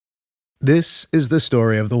This is the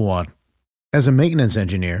story of the one. As a maintenance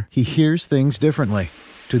engineer, he hears things differently.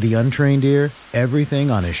 To the untrained ear,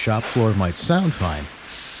 everything on his shop floor might sound fine,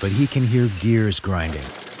 but he can hear gears grinding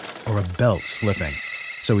or a belt slipping.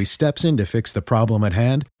 So he steps in to fix the problem at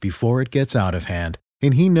hand before it gets out of hand.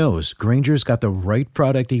 And he knows Grainger's got the right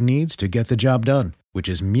product he needs to get the job done, which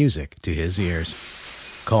is music to his ears.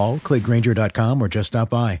 Call, click Grainger.com, or just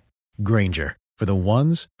stop by. Grainger, for the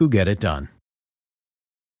ones who get it done.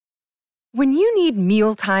 When you need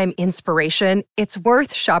mealtime inspiration, it's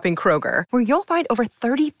worth shopping Kroger, where you'll find over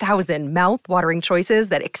 30,000 mouth-watering choices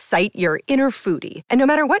that excite your inner foodie. And no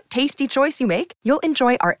matter what tasty choice you make, you'll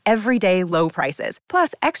enjoy our everyday low prices,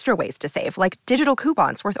 plus extra ways to save, like digital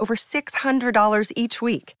coupons worth over $600 each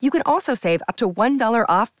week. You can also save up to $1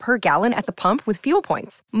 off per gallon at the pump with fuel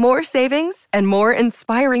points. More savings and more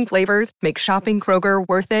inspiring flavors make shopping Kroger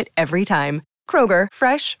worth it every time. Kroger,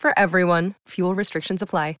 fresh for everyone. Fuel restrictions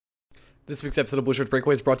apply. This week's episode of Blue Shirts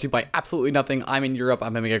Breakaway is brought to you by absolutely nothing. I'm in Europe.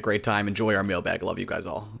 I'm having a great time. Enjoy our mailbag. Love you guys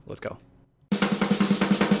all. Let's go.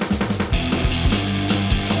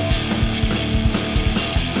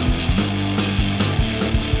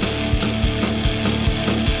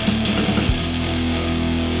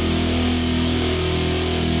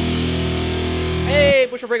 Hey,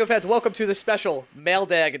 Blue Shirts Breakaway fans. Welcome to the special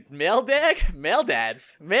Maildads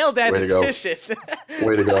edition.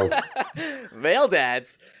 Way to go.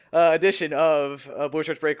 Maildads. Edition of Blue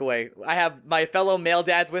Shirts Breakaway. I have my fellow male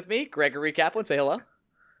dads with me, Gregory Kaplan. Say hello.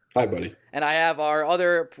 Hi, buddy. And I have our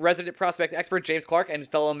other resident prospect expert, James Clark, and his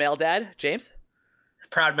fellow male dad, James.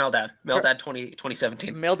 Proud male dad. Male dad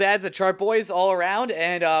 2017. Male dads and chart boys all around.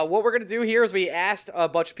 And what we're going to do here is we asked a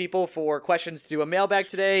bunch of people for questions to do a mailbag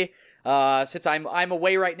today. Since I'm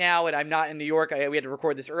away right now and I'm not in New York, we had to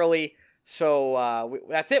record this early. So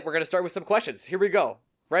that's it. We're going to start with some questions. Here we go.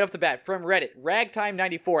 Right off the bat, from Reddit,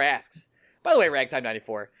 Ragtime94 asks. By the way,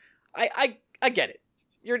 Ragtime94, I get it.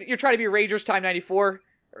 You're trying to be Rangers Time 94.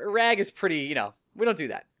 Rag is pretty, we don't do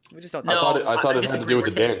that. We just don't. I thought it had to do with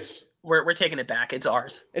the dance. We're taking it back. It's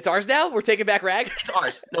ours. It's ours now? We're taking back Rag? It's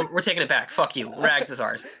ours. No, we're taking it back. Fuck you. Rags is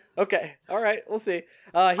ours. Okay. All right. We'll see.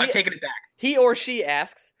 I'm taking it back. He or she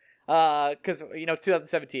asks, because, it's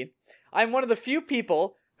 2017. I'm one of the few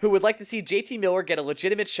people who would like to see JT Miller get a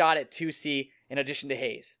legitimate shot at 2C in addition to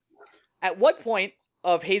Hayes. At what point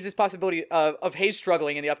of Hayes' possibility of Hayes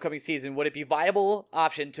struggling in the upcoming season would it be a viable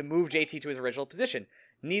option to move JT to his original position?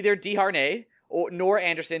 Neither Desharnais nor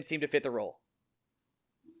Anderson seem to fit the role.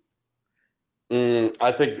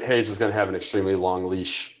 I think Hayes is going to have an extremely long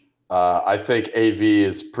leash. I think AV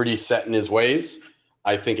is pretty set in his ways.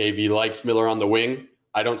 I think AV likes Miller on the wing.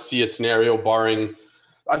 I don't see a scenario barring...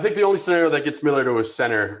 I think the only scenario that gets Miller to a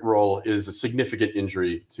center role is a significant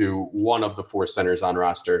injury to one of the four centers on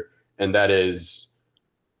roster. And that is,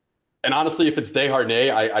 and honestly, if it's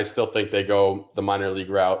Desharnais, I still think they go the minor league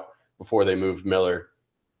route before they move Miller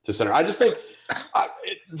to center. I just think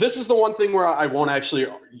this is the one thing where I won't actually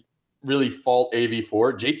really fault AV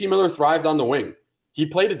for. JT Miller thrived on the wing. He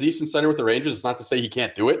played a decent center with the Rangers. It's not to say he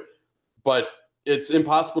can't do it, but it's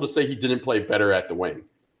impossible to say he didn't play better at the wing.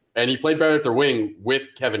 And he played better at the wing with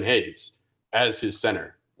Kevin Hayes as his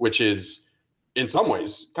center, which is, in some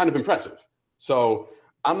ways, kind of impressive. So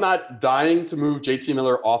I'm not dying to move JT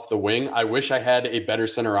Miller off the wing. I wish I had a better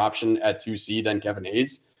center option at 2C than Kevin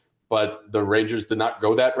Hayes, but the Rangers did not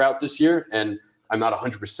go that route this year, and I'm not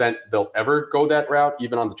 100% they'll ever go that route,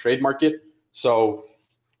 even on the trade market. So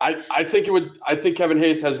I think Kevin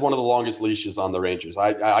Hayes has one of the longest leashes on the Rangers.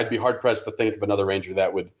 I'd be hard-pressed to think of another Ranger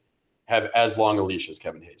that would have as long a leash as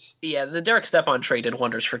Kevin Hayes. Yeah, the Derek Stepan trade did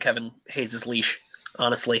wonders for Kevin Hayes' leash,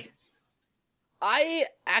 honestly. I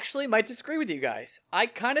actually might disagree with you guys. I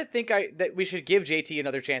kind of think that we should give JT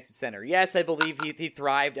another chance at center. Yes, I believe he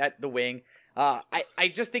thrived at the wing.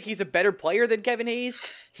 I just think he's a better player than Kevin Hayes.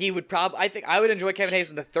 I think I would enjoy Kevin Hayes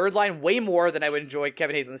in the third line way more than I would enjoy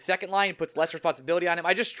Kevin Hayes in the second line. It puts less responsibility on him.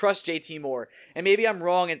 I just trust JT more. And maybe I'm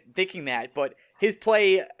wrong in thinking that, but his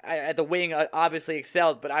play at the wing obviously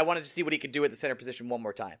excelled, but I wanted to see what he could do at the center position one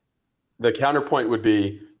more time. The counterpoint would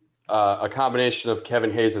be a combination of Kevin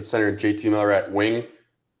Hayes at center and JT Miller at wing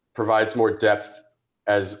provides more depth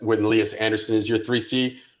as when Elias Anderson is your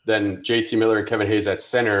 3C than JT Miller and Kevin Hayes at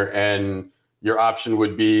center. And your option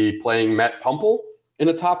would be playing Matt Pumple in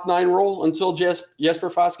a top 9 role until Jesper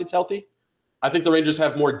Fast gets healthy. I think the Rangers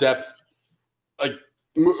have more depth. Like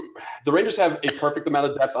the Rangers have a perfect amount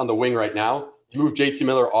of depth on the wing right now. You move JT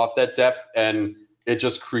Miller off that depth, and it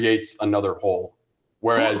just creates another hole.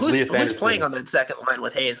 Whereas who's playing on that second line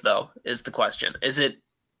with Hayes, though, is the question. Is it?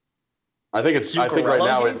 I think right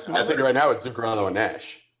now it's Zuccarello and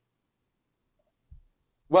Nash.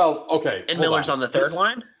 Well, okay. And hold Miller's on the third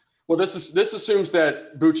line? Well, this assumes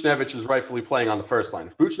that Buchnevich is rightfully playing on the first line.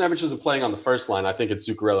 If Buchnevich isn't playing on the first line, I think it's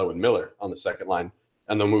Zuccarello and Miller on the second line,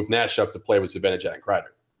 and they'll move Nash up to play with Zibanejad and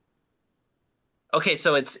Kreider. Okay,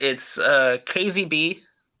 so it's KZB,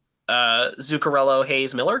 Zuccarello,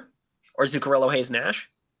 Hayes, Miller? Or Zuccarello, Hayes, Nash?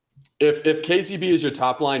 If KZB is your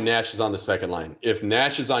top line, Nash is on the second line. If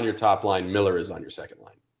Nash is on your top line, Miller is on your second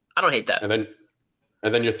line. I don't hate that.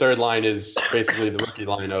 And then your third line is basically the rookie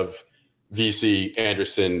line of VC,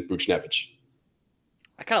 Anderson, Buchnevich.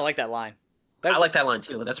 I kind of like that line. I like that line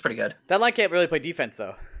too. That's pretty good. That line can't really play defense,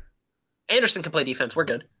 though. Anderson can play defense. We're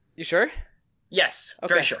good. You sure? Yes,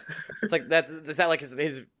 Okay. very sure. It's like is that like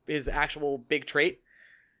his actual big trait?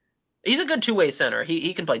 He's a good two-way center.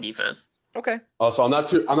 He can play defense. Okay. Also, I'm not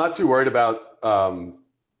too worried about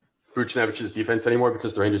Buchnevich's defense anymore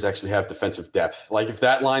because the Rangers actually have defensive depth. Like if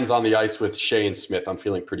that line's on the ice with Shea and Smith, I'm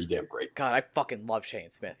feeling pretty damn great. God, I fucking love Shane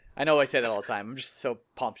Smith. I know I say that all the time. I'm just so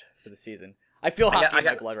pumped for the season. I feel hockey in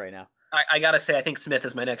my blood right now. I gotta say, I think Smith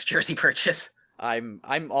is my next jersey purchase. I'm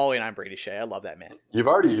all in on Brady Shea. I love that man. You've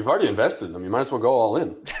already invested in them. You might as well go all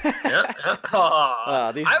in. Yeah.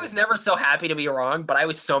 Oh, These- I was never so happy to be wrong, but I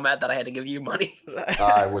was so mad that I had to give you money.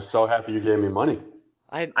 I was so happy you gave me money.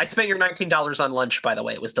 I spent your $19 on lunch, by the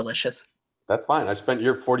way. It was delicious. That's fine. I spent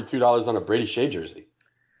your $42 on a Brady Shea jersey.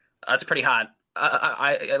 That's pretty hot.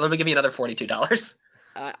 Let me give you another $42.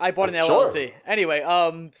 I bought an Sure. LLC. Anyway,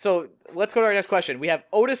 so let's go to our next question. We have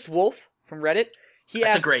Otis Wolf from Reddit. He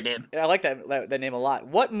That's asks, a great name. I like that name a lot.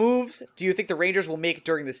 What moves do you think the Rangers will make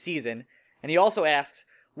during the season? And he also asks,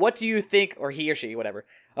 what do you think, or he or she, whatever,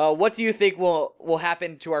 what do you think will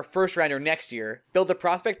happen to our first rounder next year? Build the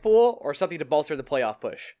prospect pool or something to bolster the playoff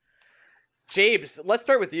push? James, let's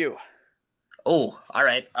start with you. Oh, all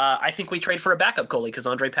right. I think we trade for a backup goalie because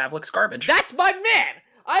Andre Pavlik's garbage. That's my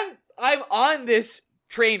man. I'm on this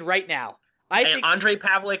train right now. I think Andre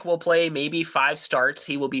Pavlik will play maybe 5 starts.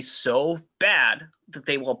 He will be so bad that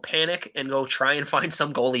they will panic and go try and find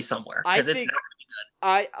some goalie somewhere. I Because it's think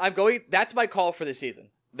not. I'm going. That's my call for the season.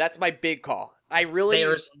 That's my big call.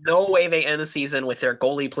 There's no way they end the season with their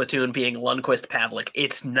goalie platoon being Lundqvist Pavlik.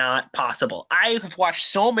 It's not possible. I have watched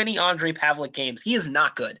so many Andre Pavlik games. He is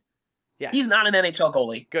not good. Yes. He's not an NHL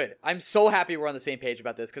goalie. Good. I'm so happy we're on the same page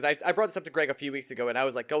about this because I brought this up to Greg a few weeks ago and I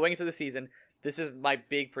was like, going into the season, this is my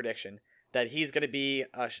big prediction that he's going to be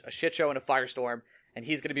a shit show and a firestorm, and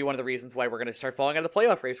he's going to be one of the reasons why we're going to start falling out of the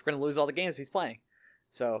playoff race. We're going to lose all the games he's playing.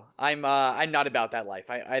 So I'm not about that life.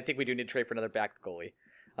 I think we do need to trade for another backup goalie.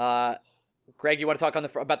 Greg, you want to talk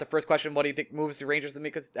about the first question? What do you think moves the Rangers to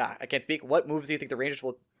make? I can't speak. What moves do you think the Rangers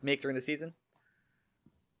will make during the season?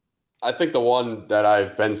 I think the one that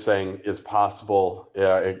I've been saying is possible.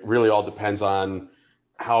 It really all depends on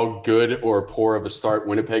how good or poor of a start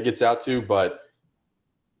Winnipeg gets out to, but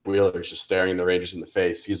Wheeler's just staring the Rangers in the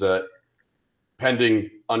face. He's a pending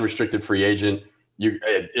unrestricted free agent.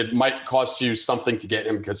 It might cost you something to get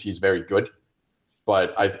him because he's very good,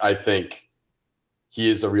 but I think he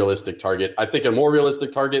is a realistic target. I think a more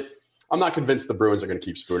realistic target, I'm not convinced the Bruins are going to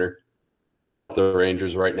keep Spooner. The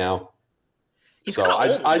Rangers right now. He's So kind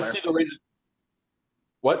of old. I Wheeler. see the Rangers.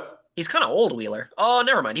 What? He's kind of old, Wheeler. Oh,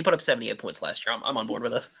 never mind. He put up 78 points last year. I'm on board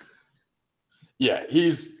with this. Yeah,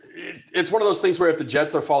 it's one of those things where if the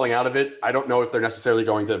Jets are falling out of it, I don't know if they're necessarily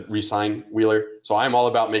going to re-sign Wheeler. So I'm all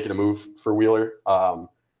about making a move for Wheeler.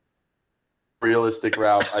 Realistic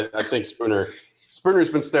route. I think Spooner's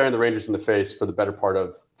been staring the Rangers in the face for the better part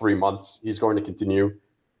of 3 months. He's going to continue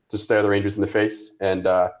to stare the Rangers in the face. And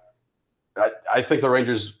I think the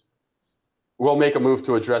Rangers will make a move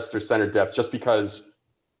to address their center depth just because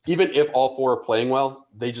even if all 4 are playing well,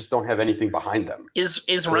 they just don't have anything behind them. Is So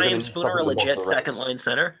they're gonna Ryan need Spooner a something to bolster legit the ranks. second line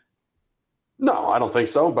center? No, I don't think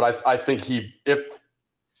so. But I think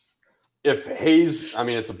if Hayes, I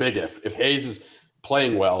mean, it's a big if. If Hayes is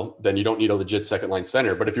playing well, then you don't need a legit second line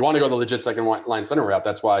center. But if you want to go the legit second line center route,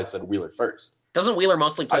 that's why I said Wheeler first. Doesn't Wheeler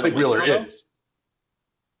mostly play? I think the wing Wheeler now,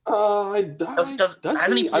 though? is.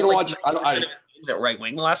 Hasn't he I played don't like watch. I don't. 90% of his games at right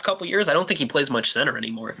wing the last couple of years? I don't think he plays much center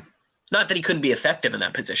anymore. Not that he couldn't be effective in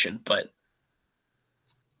that position, but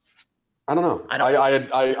I don't know.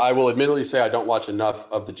 I will admittedly say I don't watch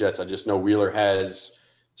enough of the Jets. I just know Wheeler has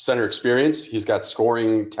center experience. He's got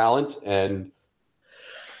scoring talent, and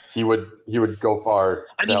he would go far.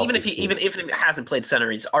 I mean, even if he hasn't played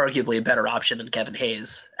center, he's arguably a better option than Kevin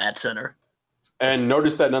Hayes at center. And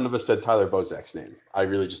notice that none of us said Tyler Bozak's name. I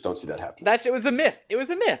really just don't see that happening. That shit was a myth. It was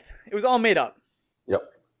a myth. It was all made up. Yep.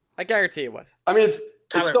 I guarantee it was. I mean, it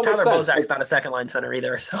Tyler still makes sense. Bozak's not a second line center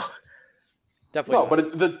either, so Definitely.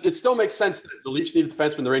 No, but it still makes sense that the Leafs need a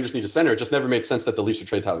defenseman, the Rangers need a center. It just never made sense that the Leafs would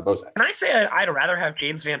trade Tyler Bozak. Can I say I'd rather have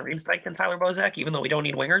James Van Riemsdyk than Tyler Bozak, even though we don't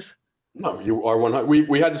need wingers? No, you are 100.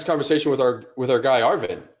 We had this conversation with our guy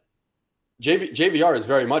Arvin. JVR is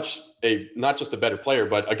very much not just a better player,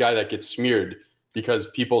 but a guy that gets smeared because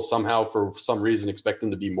people somehow, for some reason, expect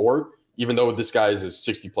him to be more, even though this guy is a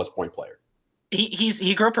 60-plus point player.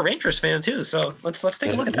 He grew up a Rangers fan too, so let's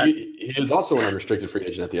take a look at that. He is also an unrestricted free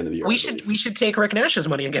agent at the end of the year. We should take Rick Nash's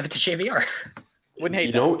money and give it to JVR. Wouldn't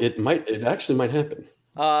hate that. It actually might happen.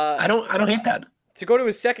 I don't hate that. To go to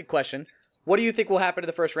his second question, what do you think will happen to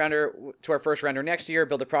our first rounder next year?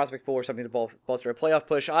 Build a prospect pool or something to bolster a playoff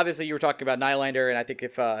push. Obviously, you were talking about Nylander, and I think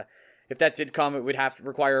if that did come, it would have to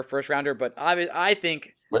require a first rounder. But I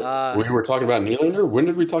think we were talking about Nylander. When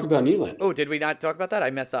did we talk about Nylander? Oh, did we not talk about that? I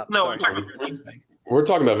messed up. No, Sorry. We're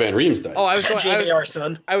talking about Van Riemsdyk. Oh, I was going. JVR,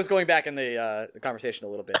 son. I was going back in the conversation a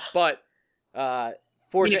little bit, but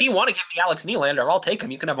if you want to give me Alex Nylander, I'll take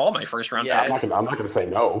him. You can have all my first round picks. I'm not going to say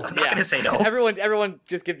no. I'm not going to say no. Everyone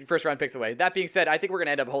just gives first round picks away. That being said, I think we're going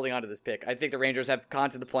to end up holding on to this pick. I think the Rangers have gone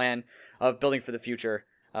to the plan of building for the future,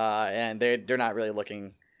 and they're not really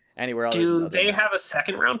looking anywhere else. Do they have a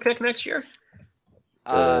second round pick next year?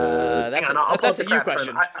 That's a you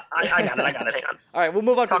question. I got it. Hang on. All right, we'll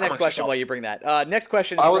move on to the next question while you bring that. Next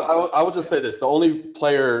question. I will just say this: the only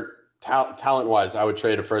player talent-wise I would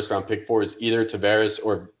trade a first-round pick for is either Tavares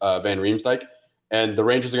or Van Riemsdyk, and the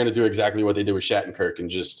Rangers are going to do exactly what they did with Shattenkirk and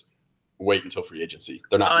just wait until free agency.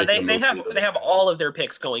 They're not. They have all of their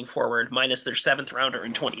picks going forward, minus their 7th rounder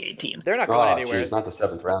in 2018. They're not going anywhere. Geez, not the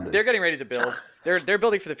 7th rounder. They're getting ready to build. They're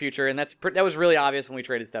building for the future, and that was really obvious when we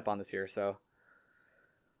traded Stepan this year. So.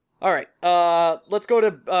 All right, let's go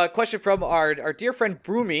to a question from our dear friend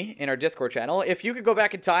Broomy in our Discord channel. If you could go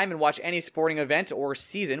back in time and watch any sporting event or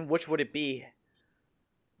season, which would it be?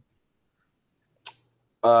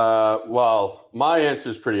 Well, my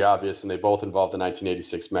answer is pretty obvious, and they both involved the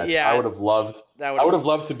 1986 Mets. Yeah, I would have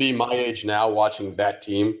loved to be my age now watching that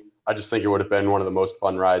team. I just think it would have been one of the most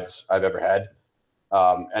fun rides I've ever had.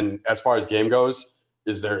 And as far as game goes,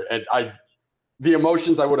 the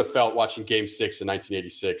emotions I would have felt watching Game 6 in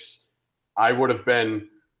 1986, I would have been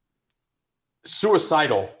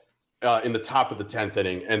suicidal in the top of the 10th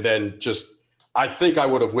inning. And then I think I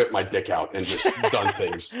would have whipped my dick out and just done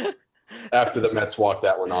things after the Mets walked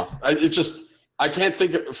that one off. I can't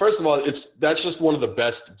think – first of all, that's just one of the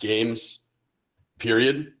best games,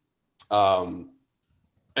 period. And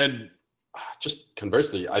just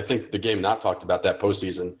conversely, I think the game not talked about that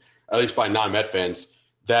postseason, at least by non-Met fans,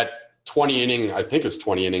 that – 20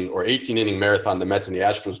 inning or 18 inning marathon the Mets and the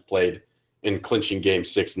Astros played in clinching Game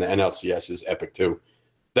 6 in the NLCS is epic too.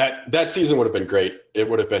 That season would have been great. It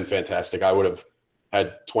would have been fantastic. I would have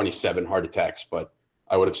had 27 heart attacks, but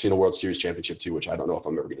I would have seen a World Series championship too, which I don't know if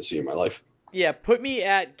I'm ever going to see in my life. Yeah, put me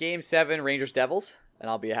at Game 7 Rangers Devils, and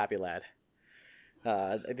I'll be a happy lad.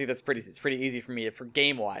 I think it's pretty easy for me for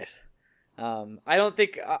game wise. I don't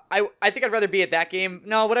think I think I'd rather be at that game.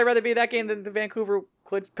 No, would I rather be at that game than the Vancouver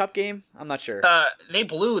Cup game? I'm not sure. They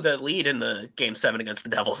blew the lead in the Game 7 against the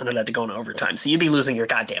Devils, and it had to go into overtime. So you'd be losing your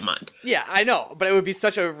goddamn mind. Yeah, I know, but it would be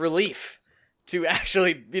such a relief to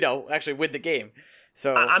actually win the game.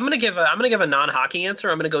 So I'm gonna give a non-hockey answer.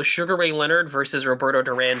 I'm gonna go Sugar Ray Leonard versus Roberto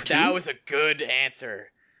Duran 2. That was a good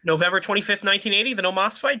answer. November 25th, 1980, the No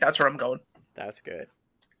Mas fight. That's where I'm going. That's good.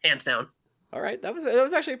 Hands down. All right, that was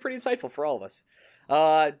actually pretty insightful for all of us.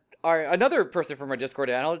 Another person from our Discord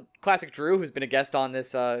channel, Classic Drew, who's been a guest on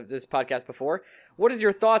this podcast before. What is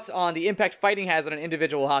your thoughts on the impact fighting has on an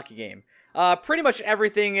individual hockey game? Pretty much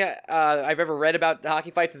everything I've ever read about the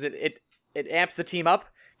hockey fights is it amps the team up,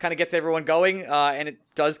 kind of gets everyone going, and it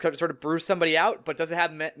does sort of bruise somebody out, but does it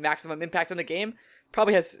have maximum impact on the game?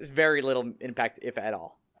 Probably has very little impact, if at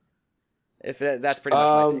all. If that's pretty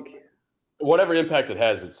much my take. Whatever impact it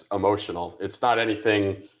has, it's emotional. It's not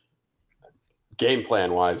anything game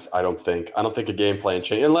plan wise. I don't think a game plan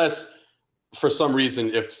change unless for some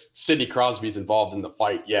reason if Sidney Crosby's involved in the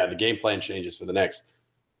fight. Yeah, the game plan changes for the next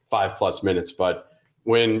 5+ minutes. But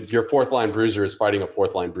when your fourth line bruiser is fighting a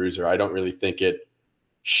fourth line bruiser, I don't really think it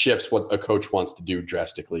shifts what a coach wants to do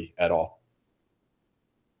drastically at all.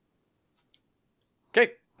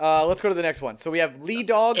 Okay. Let's go to the next one. So we have Lee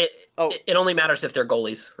Dog. It only matters if they're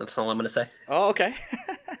goalies. That's all I'm going to say. Oh, okay.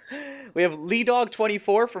 We have Lee Dog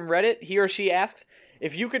 24 from Reddit. He or she asks,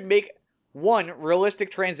 if you could make one realistic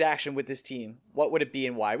transaction with this team, what would it be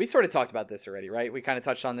and why? We sort of talked about this already, right? We kind of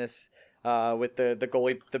touched on this with the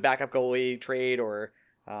goalie, the backup goalie trade, or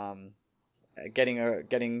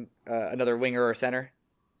getting another winger or center.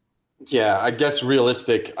 Yeah, I guess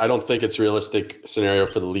realistic. I don't think it's a realistic scenario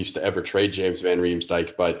for the Leafs to ever trade James Van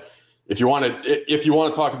Riemsdyk. But if you want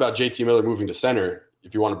to talk about JT Miller moving to center,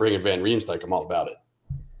 if you want to bring in Van Riemsdyk, I'm all about it.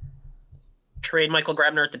 Trade Michael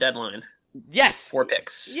Grabner at the deadline. Yes. 4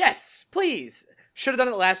 picks. Yes, please. Should have done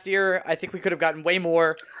it last year. I think we could have gotten way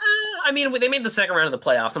more. I mean, they made the second round of the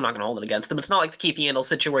playoffs. I'm not going to hold it against them. It's not like the Keith Yandel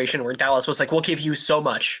situation where Dallas was like, we'll give you so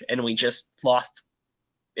much, and we just lost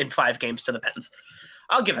in 5 games to the Pens.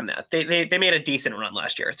 I'll give him that. They made a decent run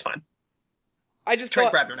last year. It's fine. I just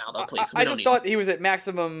Trade thought Grabner now, though, please. I just thought he was at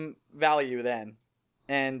maximum value then,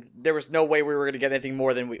 and there was no way we were going to get anything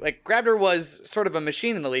more than Grabner was sort of a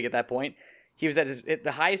machine in the league at that point. He was at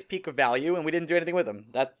the highest peak of value, and we didn't do anything with him.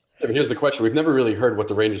 Here's the question: we've never really heard what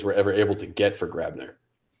the Rangers were ever able to get for Grabner.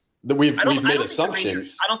 We've made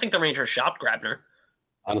assumptions. I don't think the Rangers shopped Grabner.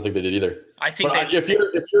 I don't think they did either. I think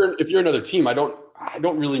if you're another team, I don't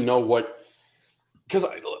really know what. Because,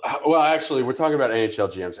 actually, we're talking about NHL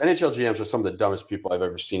GMs. NHL GMs are some of the dumbest people I've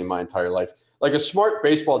ever seen in my entire life. Like, a smart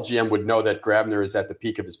baseball GM would know that Grabner is at the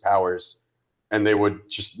peak of his powers, and they would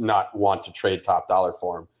just not want to trade top dollar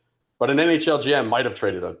for him. But an NHL GM might have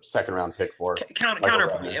traded a second-round pick for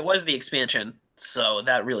counterpoint. It was the expansion, so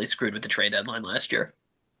that really screwed with the trade deadline last year.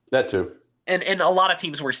 That too. And a lot of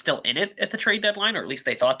teams were still in it at the trade deadline, or at least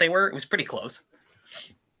they thought they were. It was pretty close.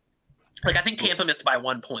 Like, I think Tampa missed by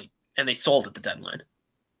 1 point, and they sold at the deadline.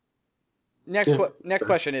 Next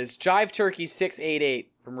question is Jive Turkey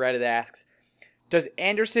 688 from Reddit asks, does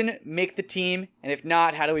Anderson make the team? And if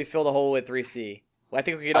not, how do we fill the hole with 3C? Well, I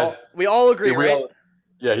think we all agree, right?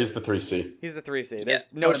 He's the 3C. He's the 3C. There's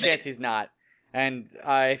no chance he's not. And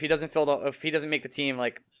if he doesn't make the team,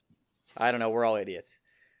 I don't know, we're all idiots.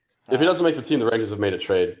 If he doesn't make the team, the Rangers have made a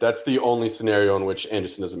trade. That's the only scenario in which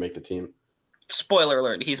Anderson doesn't make the team. Spoiler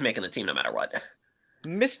alert, he's making the team no matter what.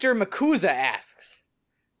 Mr. Makuza asks,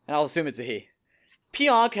 and I'll assume it's a he,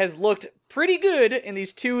 Pionk has looked pretty good in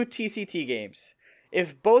these 2 TCT games.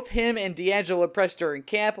 If both him and D'Angelo press during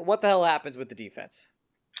camp, what the hell happens with the defense?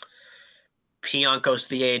 Pionk goes to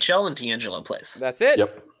the AHL and D'Angelo plays. That's it?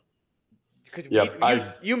 Yep. Because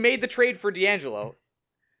you made the trade for D'Angelo.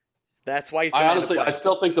 That's why he's I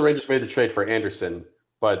still think the Rangers made the trade for Anderson,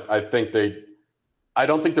 but I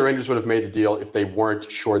don't think the Rangers would have made the deal if they weren't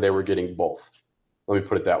sure they were getting both. Let me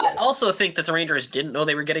put it that way. I also think that the Rangers didn't know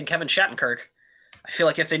they were getting Kevin Shattenkirk. I feel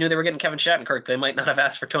like if they knew they were getting Kevin Shattenkirk, they might not have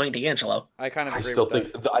asked for Tony DeAngelo. I kind of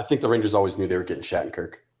agree I think the Rangers always knew they were getting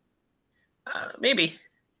Shattenkirk. Maybe.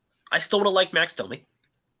 I still would have liked Max Domi.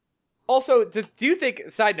 Also, do you think,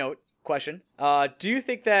 side note question, do you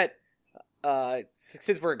think that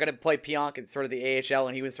since we're going to play Pionk in sort of the AHL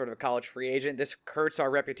and he was sort of a college free agent, this hurts our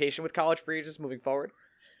reputation with college free agents moving forward?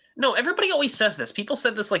 No, everybody always says this. People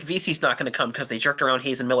said this like VC's not going to come because they jerked around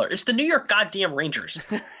Hayes and Miller. It's the New York goddamn Rangers.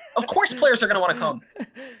 Of course players are going to want to come. What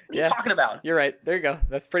are you talking about? You're right. There you go.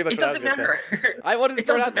 That's pretty much it what I was going to say. It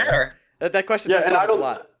doesn't matter. That question and I don't, a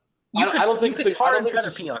lot. You could tar and feather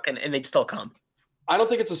Pionk and they'd still come. I don't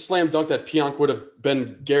think it's a slam dunk that Pionk would have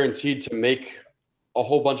been guaranteed to make a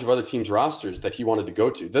whole bunch of other teams' rosters that he wanted to go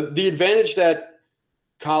to. The advantage that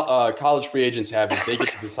college free agents have is they get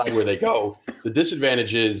to decide where they go. The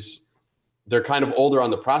disadvantage is they're kind of older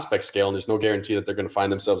on the prospect scale, and there's no guarantee that they're going to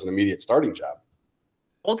find themselves an immediate starting job.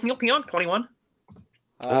 Old Neil Pionk, 21?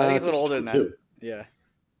 I think he's a little older than that. Yeah.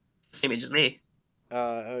 Same age as me.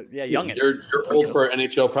 Youngest. You're old for an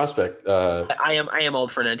NHL prospect. I am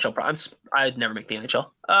old for an NHL prospect. I'd never make the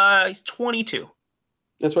NHL. He's 22.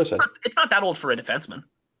 That's what I said. It's not that old for a defenseman.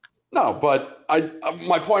 No, but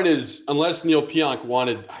my point is, unless Neil Pionk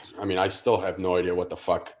wanted, I still have no idea what the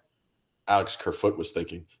fuck Alex Kerfoot was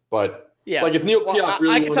thinking. But if Neil Pionk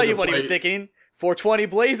really, I can tell you what he was thinking. 420,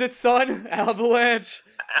 blaze it, son. Avalanche.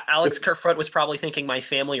 Alex Kerfoot was probably thinking my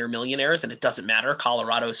family are millionaires, and it doesn't matter.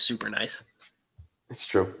 Colorado is super nice. It's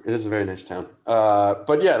true. It is a very nice town.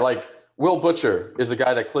 But yeah, Will Butcher is a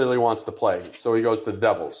guy that clearly wants to play, so he goes to the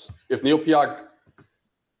Devils. If Neil Pionk,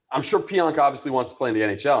 I'm sure Pionk obviously wants to play in the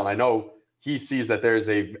NHL, and I know he sees that there's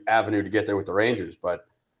a avenue to get there with the Rangers, but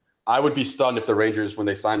I would be stunned if the Rangers, when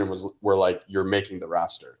they signed him, were like, you're making the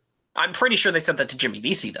roster. I'm pretty sure they said that to Jimmy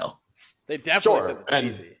Vesey, though. They definitely said that to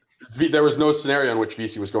Vesey. There was no scenario in which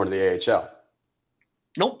Vesey was going to the AHL.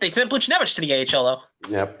 Nope, they sent Buchnevich to the AHL, though.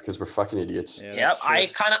 Yeah, because we're fucking idiots. Yeah,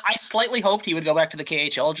 I slightly hoped he would go back to the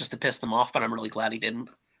KHL just to piss them off, but I'm really glad he didn't.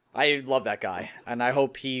 I love that guy, and I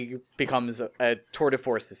hope he becomes a tour de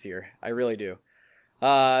force this year. I really do.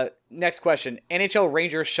 Next question. NHL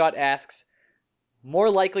Ranger Shut asks, more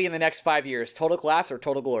likely in the next 5 years, total collapse or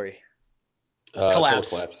total glory?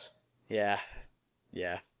 Collapse. Total collapse. Yeah.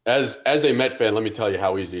 As a Met fan, let me tell you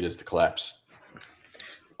how easy it is to collapse.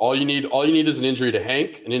 All you need is an injury to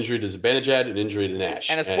Hank, an injury to Zibanejad, an injury to Nash.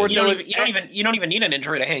 And a Sports You don't even need an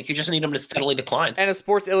injury to Hank. You just need him to steadily decline. And a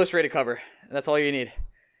Sports Illustrated cover. That's all you need.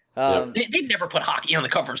 They never put hockey on the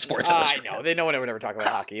cover of Sports Illustrated. I know. No one ever talk about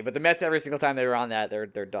hockey. But the Mets, every single time they were on that,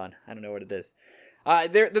 they're done. I don't know what it is.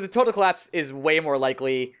 The total collapse is way more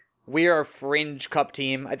likely. We are a fringe cup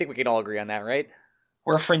team. I think we can all agree on that, right?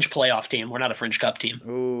 We're a fringe playoff team. We're not a fringe cup team.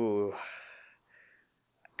 Ooh.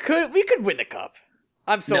 We could win the cup.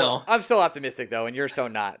 I'm so optimistic though, and you're so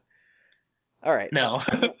not. All right. No.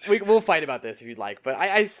 We'll fight about this if you'd like, but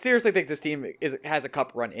I seriously think this team has a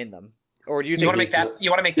cup run in them. Or do you think you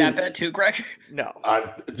want to make that bet too, Greg? No.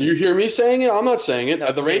 Do you hear me saying it? I'm not saying it.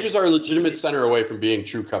 No, the Rangers are a legitimate center away from being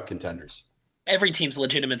true cup contenders. Every team's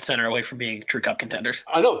legitimate center away from being true cup contenders.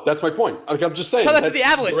 I know. That's my point. I'm just saying. Tell that to the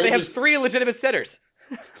Avalanche. They have 3 legitimate centers.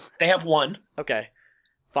 They have 1. Okay.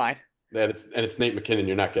 Fine. And it's Nate McKinnon.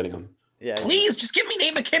 You're not getting him. Yeah. Please, just give me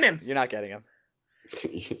Nate McKinnon. You're not getting him.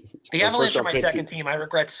 The Avalanche are my second team. I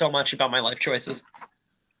regret so much about my life choices.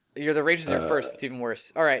 You're the Rangers are first. It's even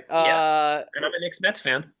worse. All right. Yeah. And I'm a Knicks Mets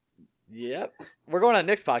fan. Yep. We're going on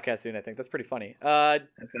Knicks podcast soon, I think. That's pretty funny.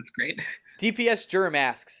 That's great. DPS Germ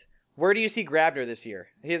asks, where do you see Grabner this year?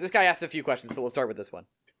 This guy asked a few questions, so we'll start with this one.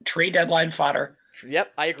 Trade deadline fodder.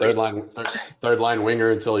 Yep, I agree. Third line winger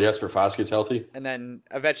until Jesper Fast gets healthy. And then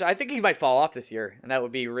eventually, I think he might fall off this year, and that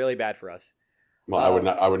would be really bad for us. Well,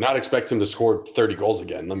 I would not expect him to score 30 goals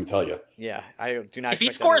again. Let me tell you. Yeah, I do not. If he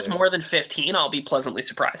scores more than 15, I'll be pleasantly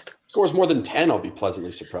surprised. Scores more than 10, I'll be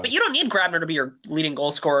pleasantly surprised. But you don't need Grabner to be your leading goal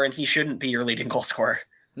scorer, and he shouldn't be your leading goal scorer.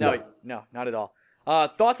 No, not at all.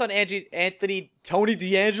 Thoughts on Tony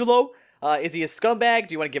DeAngelo? Is he a scumbag?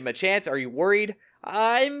 Do you want to give him a chance? Are you worried?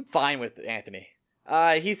 I'm fine with Anthony.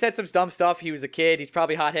 He said some dumb stuff. He was a kid. He's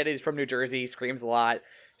probably hot-headed. He's from New Jersey. He screams a lot.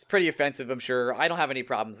 He's pretty offensive, I'm sure. I don't have any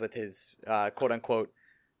problems with his quote-unquote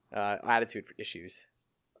attitude issues.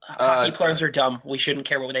 Hockey players are dumb. We shouldn't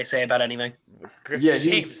care what they say about anything. Yeah,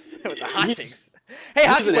 James with the hot takes. Hey,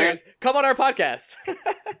 hockey players, come on our podcast.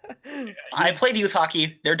 I played youth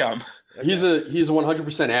hockey. They're dumb. Okay. He's a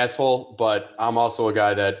 100% asshole, but I'm also a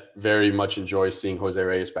guy that very much enjoys seeing Jose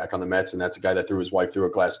Reyes back on the Mets, and that's a guy that threw his wife through a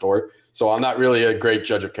glass door. So I'm not really a great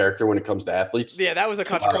judge of character when it comes to athletes. Yeah, that was a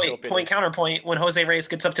controversial point counterpoint. When Jose Reyes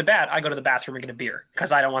gets up to bat, I go to the bathroom and get a beer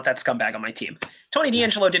because I don't want that scumbag on my team. Tony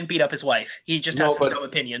DeAngelo didn't beat up his wife. He just has some dumb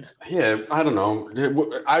opinions. Yeah, I don't know.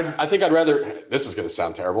 I think I'd rather – this is going to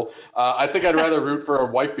sound terrible. I think I'd rather root for a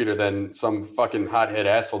wife beater than some fucking hothead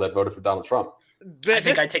asshole that voted for Donald Trump. I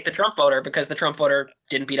think I'd take the Trump voter because the Trump voter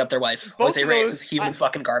didn't beat up their wife. Jose Reyes is human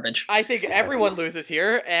fucking garbage. I think everyone loses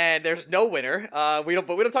here, and there's no winner. We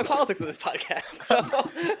don't talk politics in this podcast. So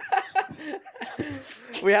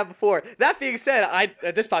we have before. That being said,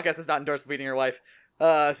 this podcast is not endorsed beating your wife.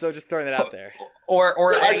 So just throwing that out there.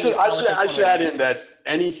 Or I should add in that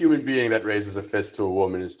any human being that raises a fist to a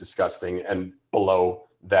woman is disgusting and below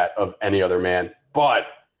that of any other man. But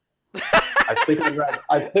I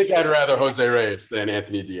think I'd rather Jose Reyes than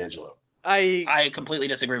Anthony DeAngelo. I completely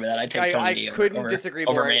disagree with that. I take Tony I couldn't disagree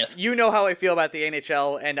more. Reyes. You know how I feel about the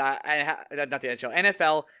NHL and not the NHL,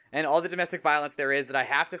 NFL, and all the domestic violence there is. That I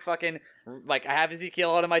have to fucking I have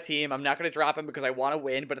Ezekiel out of my team. I'm not going to drop him because I want to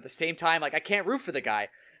win, but at the same time, I can't root for the guy,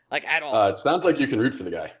 at all. It sounds like you can root for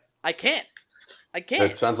the guy. I can't.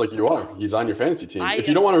 It sounds like you are. He's on your fantasy team. If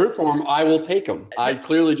you don't want to root for him, I will take him. I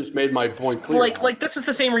clearly just made my point clear. This is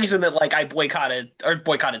the same reason that I pirated,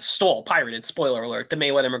 spoiler alert, the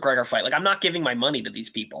Mayweather-McGregor fight. I'm not giving my money to these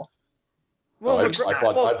people. Well, I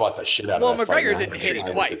bought the shit out of that fight. McGregor didn't hit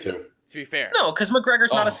his wife, to be fair. No, because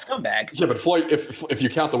McGregor's not a scumbag. Yeah, but Floyd, if you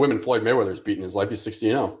count the women Floyd Mayweather's beaten his life, he's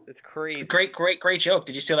 60-0. It's crazy. Great joke.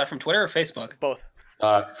 Did you steal that from Twitter or Facebook? Both.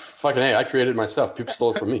 Fucking A, I created it myself. People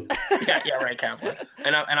stole it from me. yeah, right, Kaplan.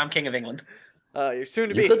 And I'm king of England. You're soon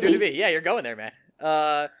to be. Yeah, you're going there, man.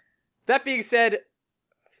 That being said,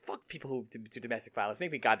 fuck people who do domestic violence.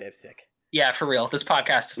 Make me goddamn sick. Yeah, for real. This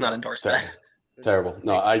podcast does not endorse that. Terrible.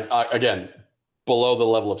 No, I again, below the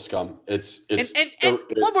level of scum. It's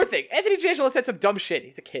one more thing. Anthony DeAngelo said some dumb shit.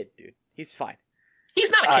 He's a kid, dude. He's fine. He's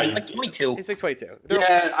not a kid. He's 22. He's 22.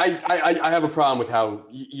 Yeah, I have a problem with how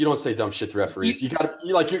you don't say dumb shit to referees. You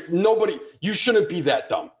shouldn't be that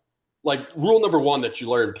dumb. Rule number 1 that you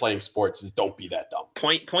learn playing sports is don't be that dumb.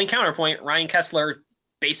 Point counterpoint. Ryan Kessler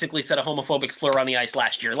basically said a homophobic slur on the ice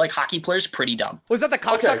last year. Hockey players, pretty dumb. Was that the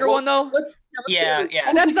cocksucker one though? Yeah.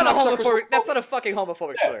 That's not a homophobic. That's not a fucking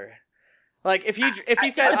homophobic slur. If he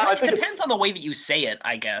said, it depends on the way that you say it,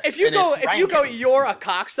 I guess. If you go, you're a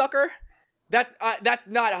cocksucker. That's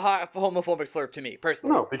not a homophobic slur to me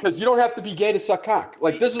personally. No, because you don't have to be gay to suck cock.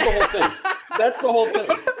 This is the whole thing. That's the whole thing.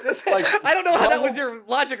 Like, I don't know how that was your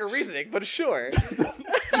logic or reasoning, but sure.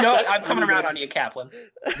 I'm coming around on you, Kaplan.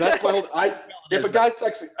 That's my whole. If a guy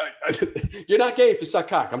sucks, you're not gay if you suck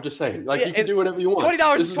cock. I'm just saying. Like, you can do whatever you want.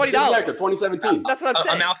 $20 is $20. 2017. That's what I'm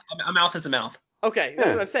saying. A mouth is a mouth. Okay,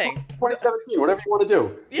 that's what I'm saying. 2017, whatever you want to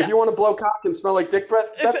do. Yeah. If you want to blow cock and smell like dick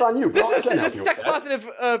breath, that's on you. This is a sex-positive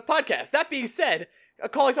podcast. That being said,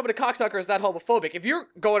 calling someone a cocksucker is not homophobic. If you're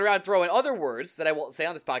going around throwing other words that I won't say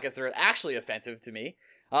on this podcast that are actually offensive to me,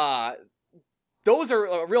 those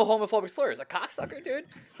are real homophobic slurs. A cocksucker, dude?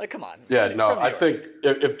 Like, come on. Yeah, no, I think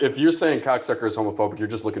if you're saying cocksucker is homophobic, you're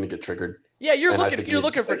just looking to get triggered. Yeah, you're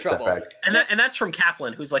looking for trouble. And that's from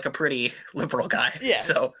Kaplan, who's like a pretty liberal guy. Yeah.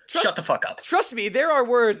 So shut the fuck up. Trust me, there are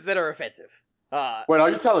words that are offensive. Wait, are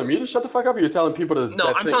you telling me to shut the fuck up, or you're telling people to?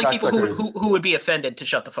 No, I'm telling people who would be offended to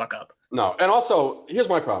shut the fuck up. No, and also, here's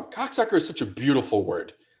my problem. Cocksucker is such a beautiful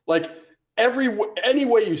word. Like, any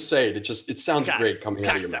way you say it, it sounds great coming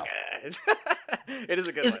out of your mouth. It is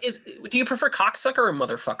a good one. Do you prefer cocksucker or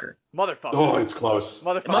motherfucker? Motherfucker. Oh, it's close.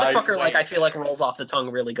 Motherfucker, I feel like rolls off the tongue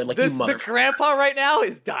really good. Like, you motherfucker. The grandpa right now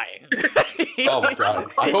is dying. Oh my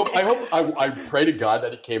god! I pray to God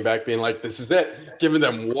that he came back being like, "This is it," giving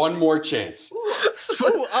them one more chance.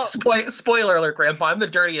 Spoiler alert, Grandpa! I'm the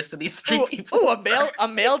dirtiest of these three people. Oh, a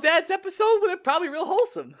male dad's episode with it, probably real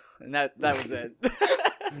wholesome, and that was it.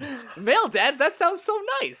 Male dads, that sounds so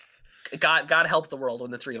nice. God help the world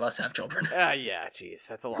when the three of us have children. Yeah, jeez,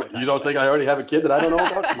 that's a long time. You don't think I already have a kid that I don't know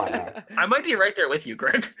about? Come on now. I might be right there with you,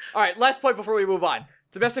 Greg. All right, last point before we move on.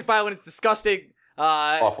 Domestic violence is disgusting.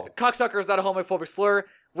 Awful. Cocksucker is not a homophobic slur.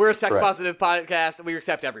 We're a sex-positive podcast, and we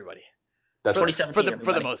accept everybody. That's 2017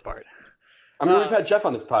 for the most part. I mean, we've had Jeff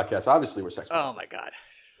on this podcast. Obviously, we're sex-positive. Oh my god.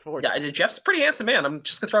 Yeah, Jeff's a pretty handsome man. I'm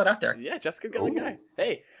just gonna throw it out there. Yeah, Jeff's a good guy.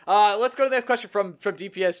 Hey, let's go to the next question from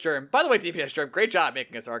DPS Germ. By the way, DPS Germ, great job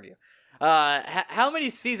making us argue. How many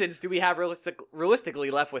seasons do we have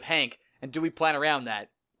realistically left with Hank, and do we plan around that?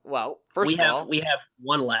 Well, first of all, we have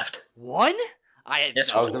one left. One? I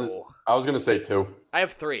was gonna say 2. I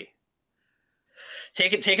have 3.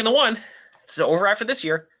 Taking the one. It's over after this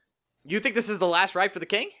year. You think this is the last ride for the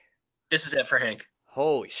King? This is it for Hank.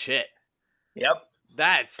 Holy shit. Yep.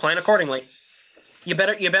 That's plan accordingly. You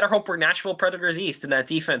better hope we're Nashville Predators East and that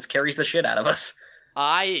defense carries the shit out of us.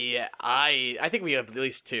 I think we have at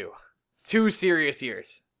least 2 serious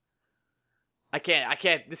years. I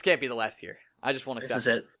can't. This can't be the last year. I just won't accept. This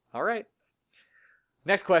is it. All right.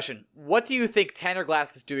 Next question. What do you think Tanner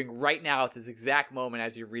Glass is doing right now at this exact moment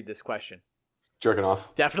as you read this question? Jerking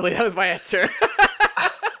off. Definitely, that was my answer.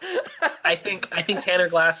 I think Tanner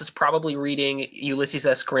Glass is probably reading Ulysses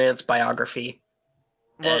S. Grant's biography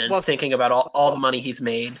and thinking about all the money he's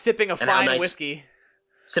made. Sipping a fine whiskey.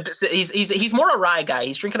 He's more a rye guy.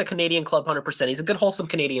 He's drinking a Canadian Club 100%. He's a good, wholesome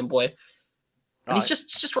Canadian boy. And he's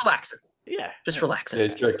just relaxing. Yeah. Just relaxing. Yeah,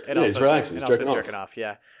 he's relaxing. He's jerking off.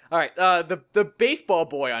 Yeah. All right. The baseball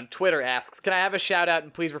boy on Twitter asks, "Can I have a shout out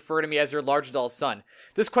and please refer to me as your large adult son?"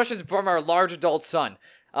 This question is from our large adult son.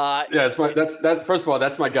 Yeah, that's first of all,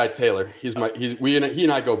 that's my guy Taylor. He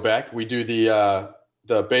and I go back. We do the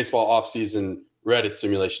baseball offseason Reddit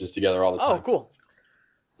simulations together all the time. Oh, cool.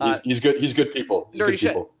 He's good. He's good people. He's good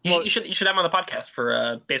people. You should have him on the podcast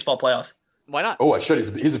for baseball playoffs. Why not? Oh, I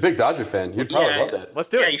should. He's a big Dodger fan. He'd probably love that. Let's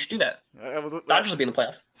do it. Yeah, you should do that. Dodgers will be in the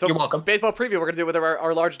playoffs. So you're welcome. Baseball preview. We're gonna do it with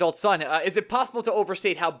our large adult son. Is it possible to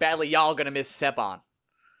overstate how badly y'all gonna miss Stepan?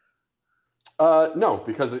 No,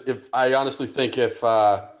 because I honestly think if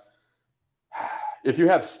you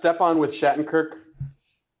have Stepan with Shattenkirk,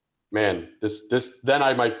 man, this then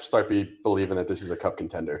I might start believing that this is a cup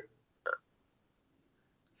contender.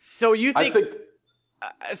 So you think?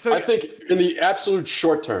 I think in the absolute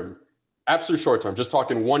short term, just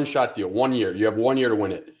talking one shot deal, 1 year. You have 1 year to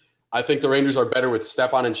win it. I think the Rangers are better with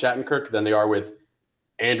Stepan and Shattenkirk than they are with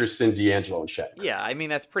Anderson, DeAngelo, and Shattenkirk. Yeah, I mean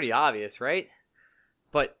that's pretty obvious, right?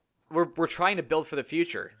 But we're trying to build for the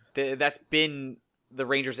future. That's been the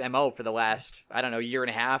Rangers' MO for the last, I don't know, year and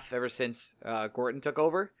a half, ever since Gorton took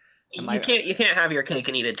over. You can't have your cake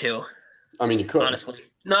and eat it too. I mean, you could honestly.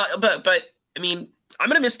 No, but I mean, I'm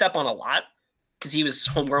gonna miss Stepan a lot because he was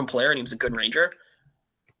a homegrown player and he was a good Ranger.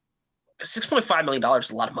 $6.5 million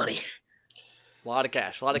is a lot of money. A lot of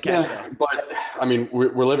cash. Yeah, though. But I mean,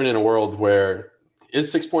 we're living in a world where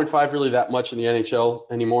is 6.5 really that much in the NHL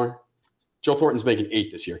anymore? Joe Thornton's making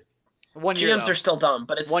 8 this year. 1 year. GMs are still dumb,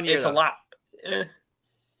 but it's a lot.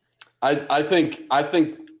 I think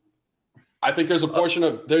there's a portion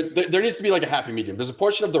of there needs to be like a happy medium. There's a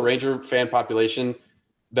portion of the Ranger fan population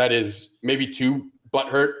that is maybe too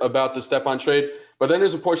butthurt about the Stepan trade, but then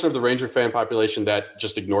there's a portion of the Ranger fan population that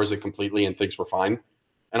just ignores it completely and thinks we're fine.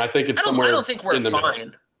 And I think it's somewhere. I don't think we're in the fine.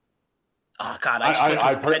 middle. Oh God,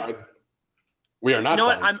 we are not. You know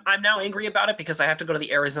what? fine. I'm now angry about it because I have to go to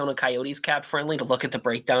the Arizona Coyotes cap friendly to look at the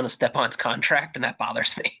breakdown of Stepan's contract, and that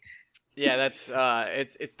bothers me. Yeah, that's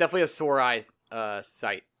it's definitely a sore eyes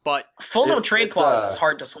sight. But Full no trade clause is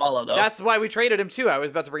hard to swallow, though. that's why we traded him too. I was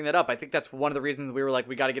about to bring that up. I think that's one of the reasons we were like,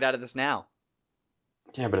 we got to get out of this now.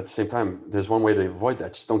 Yeah, but at the same time, there's one way to avoid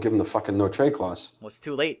that. Just don't give him the fucking no trade clause. Well, it's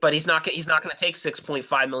too late. But he's not going to take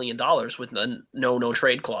 $6.5 million with the no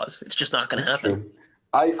trade clause. It's just not going to happen. True.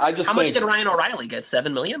 I just How much did Ryan O'Reilly get?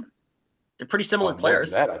 $7 million? They're pretty similar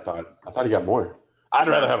players. More than that, I thought he got more. I'd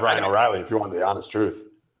rather have Ryan O'Reilly if you want the honest truth.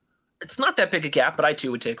 It's not that big a gap, but I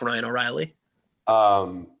too would take Ryan O'Reilly.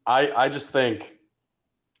 I just think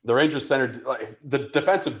the Rangers center, the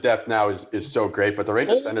defensive depth now is so great, but the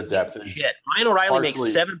Rangers center depth is shit. Ryan O'Reilly makes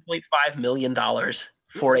 $7.5 million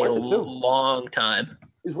for a long time.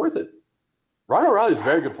 He's worth it. Ryan O'Reilly is a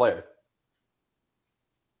very good player.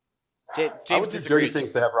 James disagrees. Dirty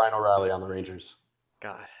things to have Ryan O'Reilly on the Rangers.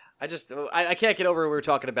 God, I can't get over. We were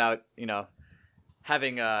talking about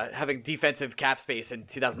having defensive cap space in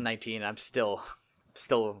 2019. I'm still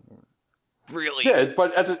really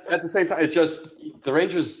but at the same time, it just the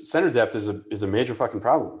Rangers center depth is a major fucking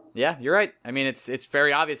problem. Yeah, you're right. I mean, it's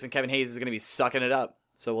very obvious when Kevin Hayes is going to be sucking it up.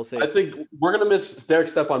 So we'll see. I think we're going to miss Derek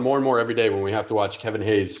Stepan more and more every day when we have to watch Kevin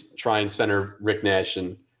Hayes try and center Rick Nash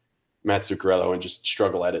and Matt Zuccarello and just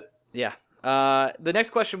struggle at it. Yeah. The next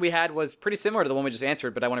question we had was pretty similar to the one we just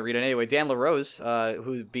answered, but I want to read it anyway. Dan LaRose,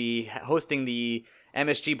 who'd be hosting the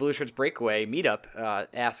MSG Blue Shirts Breakaway meetup,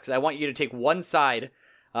 asks, I want you to take one side.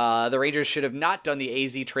 The Rangers should have not done the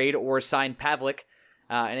AZ trade or signed Pavlik,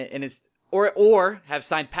 or have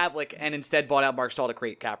signed Pavlik and instead bought out Mark Stahl to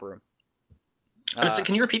create cap room.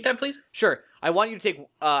 Can you repeat that, please? Sure. I want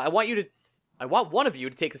one of you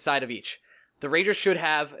to take the side of each. The Rangers should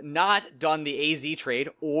have not done the AZ trade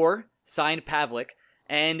or signed Pavlik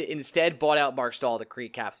and instead bought out Mark Stahl to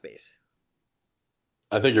create cap space.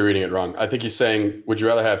 I think you're reading it wrong. I think he's saying, would you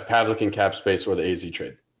rather have Pavlik in cap space or the AZ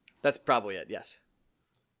trade? That's probably it, yes.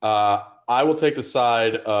 I will take the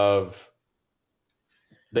side of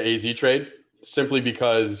the AZ trade simply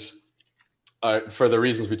because for the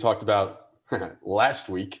reasons we talked about last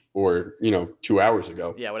week or 2 hours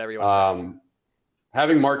ago. Yeah, whatever you want to say.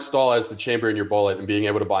 Having Mark Stahl as the chamber in your bullet and being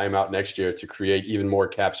able to buy him out next year to create even more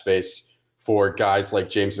cap space for guys like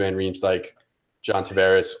James Van Riemsdyk, John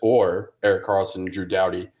Tavares, or Erik Karlsson, Drew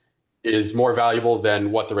Doughty is more valuable than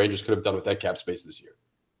what the Rangers could have done with that cap space this year.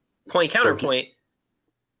 Counterpoint.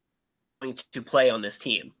 Going to play on this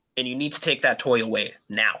team, and you need to take that toy away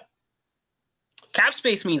now. Cap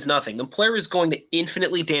space means nothing. The player is going to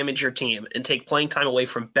infinitely damage your team and take playing time away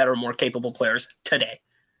from better, more capable players today.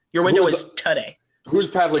 Your window is today. Who's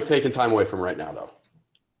Pavlik taking time away from right now, though?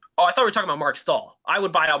 Oh, I thought we were talking about Mark Stahl. I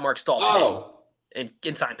would buy out Mark Stahl today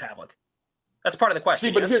and sign Pavlik. That's part of the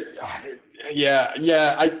question. See, but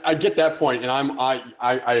I get that point, and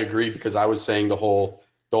I agree because I was saying the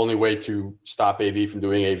only way to stop AV from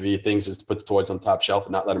doing AV things is to put the toys on the top shelf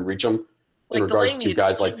and not let them reach them. In regards to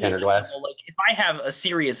guys like Tanner Glass. Like if I have a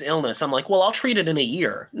serious illness, I'm like, well, I'll treat it in a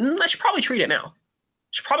year. I should probably treat it now. I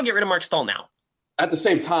should probably get rid of Mark Stahl now. At the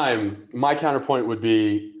same time, my counterpoint would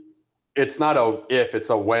be it's not a if, it's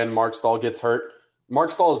a when Mark Stahl gets hurt.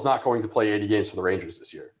 Mark Stahl is not going to play 80 games for the Rangers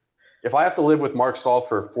this year. If I have to live with Mark Stahl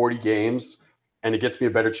for 40 games and it gets me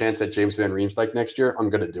a better chance at James Van Riemsdyk next year, I'm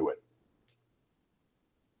going to do it.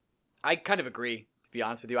 I kind of agree, to be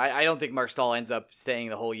honest with you. I don't think Mark Stahl ends up staying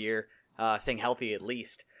the whole year, staying healthy at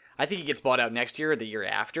least. I think he gets bought out next year or the year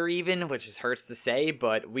after even, which is hurts to say,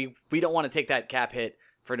 but we don't want to take that cap hit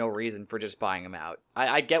for no reason for just buying him out.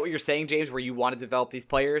 I get what you're saying, James, where you want to develop these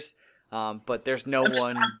players, but there's I'm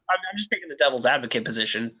just taking the devil's advocate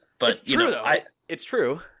position, but it's true, though. It's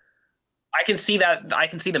true. I can see that. I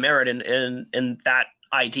can see the merit in that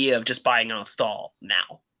idea of just buying out Stahl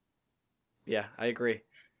now. Yeah, I agree.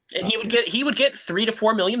 And he would get $3 to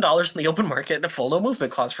 $4 million in the open market and a full no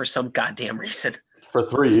movement clause for some goddamn reason. For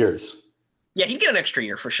 3 years. Yeah, he'd get an extra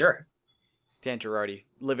year for sure. Dan Girardi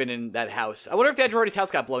living in that house. I wonder if Dan Girardi's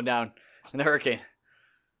house got blown down in the hurricane.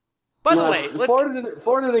 By the way, Florida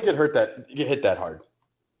didn't get hit that hard.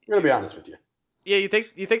 I'm gonna be honest with you. Yeah, you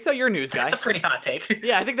think so? You're a news guy. That's a pretty hot take.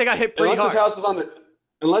 Yeah, I think they got hit pretty hard. Unless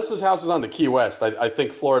his house is on the Key West, I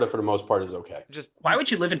think Florida for the most part is okay. Why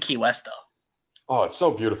would you live in Key West though? Oh, it's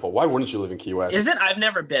so beautiful. Why wouldn't you live in Key West? Is it? I've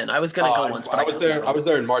never been. I was gonna go once, but I was there. I was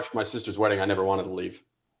there in March for my sister's wedding. I never wanted to leave.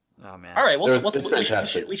 Oh man! All right,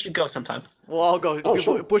 we should go sometime. We'll all go. Oh,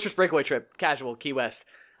 sure. Bush's breakaway trip, casual, Key West.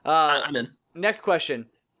 I'm in. Next question.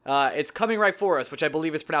 It's coming right for us, which I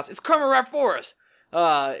believe is pronounced. It's coming right for us.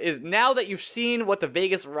 is now that you've seen what the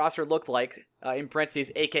Vegas roster looked like, in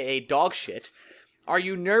parentheses, aka dog shit, are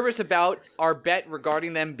you nervous about our bet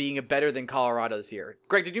regarding them being better than Colorado this year?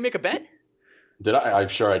 Greg, did you make a bet? Did I? I'm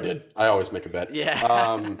sure I did. I always make a bet.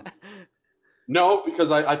 Yeah. No,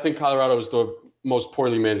 because I think Colorado is the most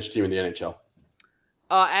poorly managed team in the NHL.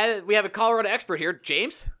 And we have a Colorado expert here,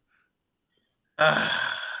 James.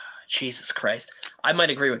 Jesus Christ. I might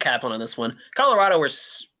agree with Kaplan on this one. Colorado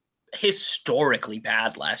was historically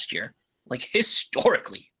bad last year. Like,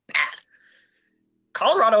 historically bad.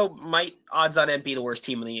 Colorado might, odds on end, be the worst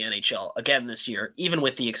team in the NHL again this year, even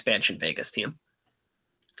with the expansion Vegas team.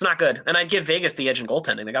 It's not good. And I'd give Vegas the edge in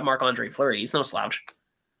goaltending. They got Marc-Andre Fleury. He's no slouch.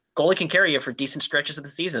 Goalie can carry you for decent stretches of the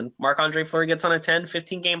season. Marc-Andre Fleury gets on a 10,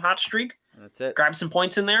 15-game hot streak. That's it. Grab some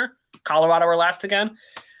points in there. Colorado are last again.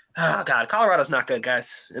 Oh, God. Colorado's not good,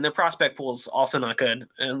 guys. And their prospect pool's also not good.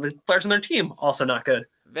 And the players on their team also not good.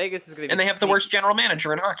 Vegas is going to be And they have the worst general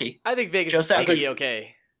manager in hockey. I think Vegas Joe is Sakic. sneaky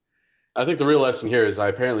okay. I think the real lesson here is I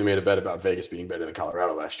apparently made a bet about Vegas being better than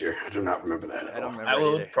Colorado last year. I do not remember that at I don't all.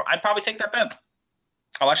 remember either. I'd probably take that bet.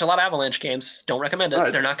 I watch a lot of Avalanche games. Don't recommend it. All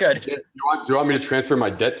right. They're not good. Do you want me to transfer my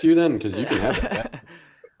debt to you then? Because you can have that bet.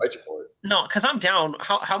 I'll fight you for it. No, because I'm down.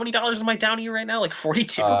 How many dollars am I down to you right now? Like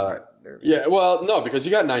 42? Yeah, well, no, because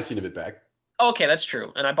you got 19 of it back. Okay, that's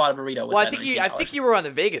true. And I bought a burrito with Well, that I think you were on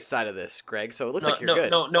the Vegas side of this, Greg. So it looks like you're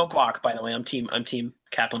good. No guac, by the way. I'm team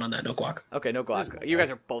Kaplan on that. No guac. Okay, no guac. You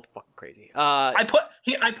guys are both fucking crazy. I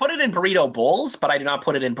put it in burrito bowls, but I do not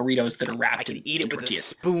put it in burritos that are wrapped. I can in eat it with tortillas. a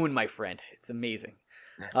spoon, my friend. It's amazing.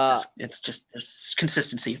 It's just there's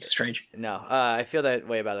consistency. It's strange. No, I feel that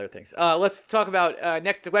way about other things. Let's talk about the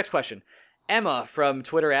next question. Emma from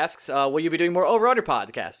Twitter asks, will you be doing more over-under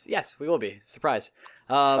podcasts? Yes, we will be. Surprise.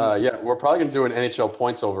 Yeah, we're probably going to do an NHL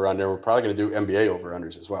points over-under. We're probably going to do NBA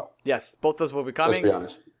over-unders as well. Yes, both those will be coming. Let's be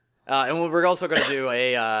honest. And we're also going to do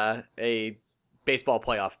a baseball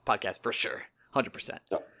playoff podcast for sure. 100%.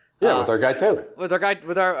 Yeah, with our guy Taylor. With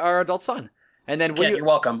our adult son. And then You're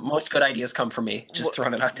welcome. Most good ideas come from me. Just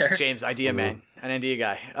throwing it out there. James, idea man, an idea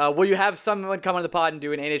guy. Will you have someone come on the pod and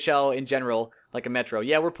do an NHL in general, like a Metro?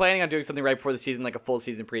 Yeah, we're planning on doing something right before the season, like a full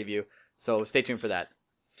season preview. So stay tuned for that.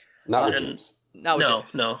 Not with James. No,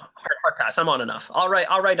 hard pass. I'm on enough. I'll write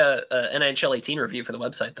a NHL 18 review for the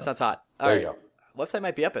website though. Sounds hot. All There right. you go. Website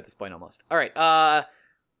might be up at this point almost. All right.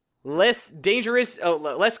 Less Cousins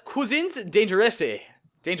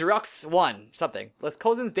Dangerous 1 something. Less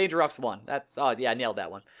Cousins Dangerous 1. That's I nailed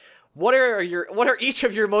that one. What are each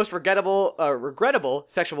of your most regrettable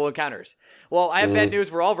sexual encounters? Well, I have bad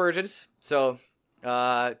news. We're all virgins, so we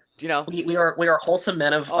are wholesome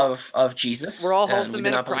men of Jesus. We're all wholesome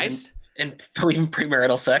men of Christ. And believe in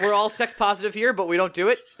premarital sex. We're all sex positive here, but we don't do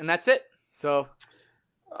it, and that's it. So,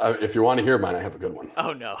 if you want to hear mine, I have a good one.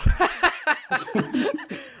 oh no.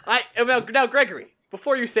 Now, Gregory,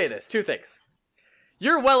 before you say this, two things.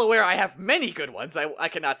 You're well aware I have many good ones I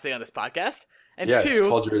cannot say on this podcast. And Yeah, two, it's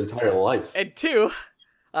called your entire life. And two,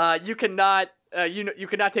 you cannot you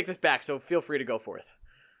cannot take this back, so feel free to go forth.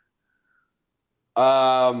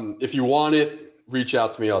 If you want it, reach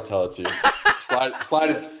out to me. I'll tell it to you.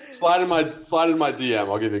 Slide in my DM.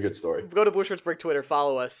 I'll give you a good story. Go to Blue Shirts Break Twitter,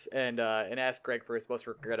 follow us, and ask Greg for his most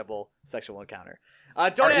regrettable sexual encounter.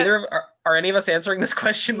 Are any of us answering this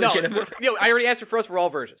question legitimately? No, I already answered for us. We're all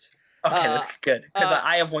virgins. Okay, that's good. Because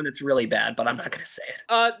I have one that's really bad, but I'm not going to say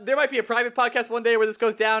it. There might be a private podcast one day where this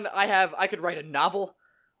goes down. I could write a novel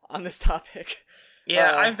on this topic.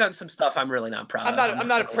 Yeah, I've done some stuff I'm really not proud of. I'm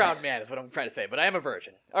not a proud man, is what I'm trying to say, but I am a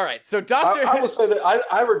virgin. All right, so Doctor. I will say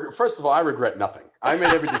that first of all, I regret nothing. I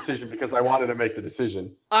made every decision because I wanted to make the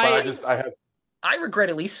decision. But I regret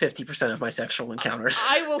at least 50% of my sexual encounters.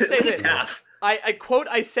 I will say at least this. half.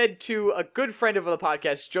 I said to a good friend of the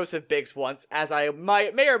podcast, Joseph Biggs, once, as I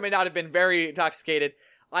may or may not have been very intoxicated,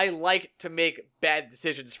 I like to make bad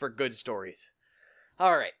decisions for good stories.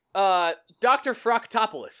 All right. Dr.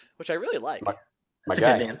 Froctopoulos, which I really like. My That's guy.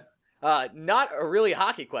 a good name. Not a really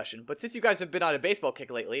hockey question, but since you guys have been on a baseball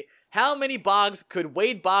kick lately, how many Boggs could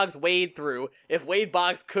Wade Boggs wade through if Wade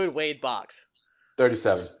Boggs could Wade Boggs?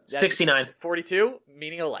 37. 69. 42,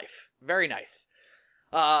 meaning of life. Very nice.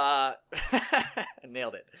 Nailed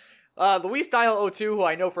it. Luis Dial 02, who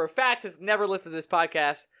I know for a fact has never listened to this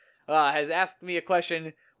podcast, has asked me a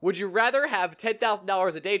question. Would you rather have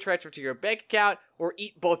 $10,000 a day transferred to your bank account or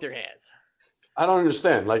eat both your hands? I don't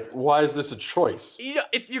understand. Like, why is this a choice?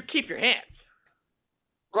 You keep your hands.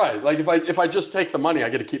 Right. Like, if I just take the money, I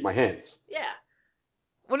get to keep my hands. Yeah.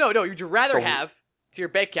 Well, no. You'd rather have to your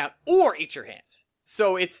bank account or eat your hands.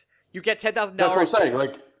 So you get $10,000. That's what I'm saying.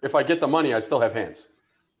 Like, if I get the money, I still have hands.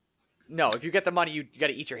 No, if you get the money, you got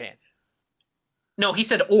to eat your hands. No, he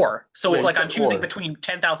said or. So it's he like I'm said choosing or. between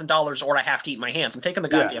 $10,000 or I have to eat my hands. I'm taking the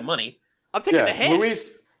goddamn money. I'm taking the hand.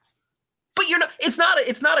 Luis. But you're not. It's not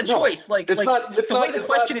a No, choice. Like it's not- it's the way not- the it's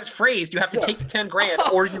question not- is phrased. You have to Yeah. take the 10 grand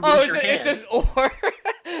or you lose your hand. It's just or.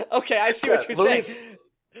 Okay, I see what you're saying.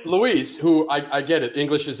 Luis, who I get it,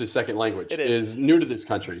 English is his second language, It is. new to this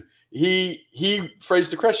country. He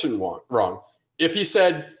phrased the question wrong. If he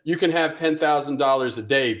said you can have $10,000 a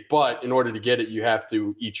day, but in order to get it, you have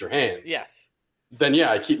to eat your hands. Yes. Then yeah,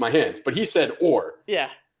 I keep my hands. But he said or. Yeah.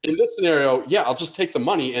 In this scenario, yeah, I'll just take the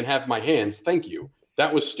money and have my hands. Thank you.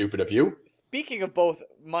 That was stupid of you. Speaking of both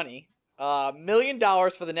money, $1 million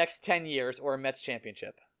for the next 10 years or a Mets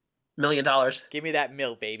championship. $1 million. Give me that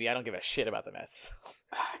mill, baby. I don't give a shit about the Mets.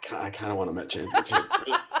 I kind of want a Met championship.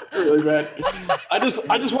 Really bad. I just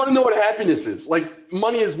want to know what happiness is. Like,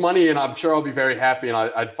 money is money, and I'm sure I'll be very happy, and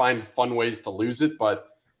I'd find fun ways to lose it. But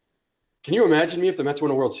can you imagine me if the Mets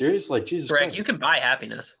win a World Series? Like, Jesus Greg, Christ. you can buy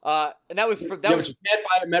happiness. And that was for But you can't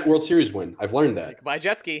buy a Met World Series win. I've learned that. my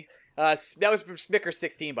jet ski. That was from Smicker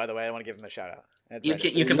 16, by the way. I want to give him a shout out. You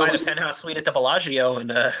can buy the penthouse suite at the Bellagio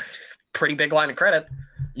and a pretty big line of credit.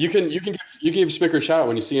 You can give Smicker a shout out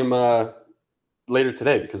when you see him later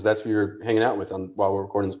today, because that's who you're hanging out with while we're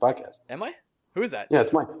recording this podcast. Am I? Who is that? Yeah,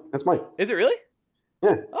 it's Mike. That's Mike. Is it really?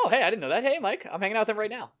 Yeah. Oh, hey, I didn't know that. Hey, Mike, I'm hanging out with him right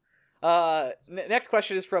now. Next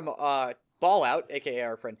question is from Ball Out, aka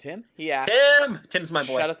our friend Tim. He asked, Tim's my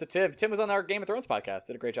boy. Shout out to Tim. Tim was on our Game of Thrones podcast.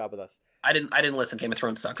 Did a great job with us. I didn't listen. Game of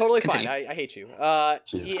Thrones sucks. Totally Continue. fine. I hate you.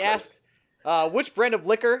 Jesus He Christ. asks, which brand of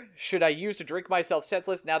liquor should I use to drink myself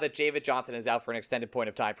senseless now that David Johnson is out for an extended point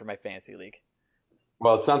of time for my fantasy league?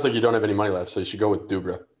 Well, it sounds like you don't have any money left, so you should go with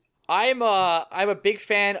Dubra. I'm a big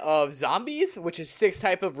fan of Zombies, which is 6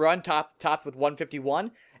 type of run topped with 151.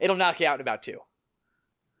 It'll knock you out in about 2.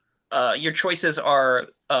 Your choices are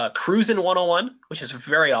Cruisin' 101, which is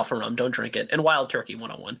very awful rum. Don't drink it. And Wild Turkey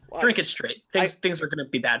 101. Wow. Drink it straight. Things are going to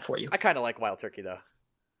be bad for you. I kind of like Wild Turkey though.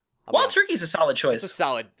 Wild Turkey's a solid choice.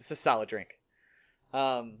 It's a solid drink.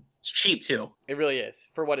 It's cheap too. It really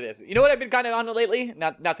is for what it is. You know what I've been kind of on lately?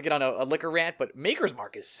 Not to get on a liquor rant, but Maker's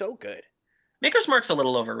Mark is so good. Maker's Mark's a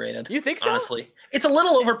little overrated. You think so? Honestly, it's a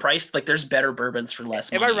little overpriced. Like there's better bourbons for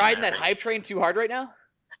less Am money. I riding that average. hype train too hard right now?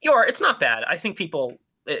 You are. It's not bad. I think people.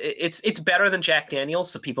 It's better than Jack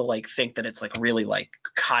Daniel's, so people like think that it's like really like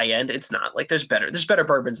high end. It's not. Like there's better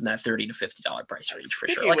barbons in that $30 to $50 price range for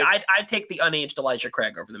sure. Speaking Like of- I'd take the unaged Elijah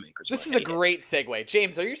Craig over the Maker's This is Mark a any day. great segue.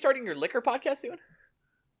 James, are you starting your liquor podcast soon?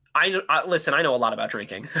 Listen. I know a lot about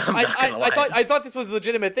drinking. I'm not gonna lie. I thought this was a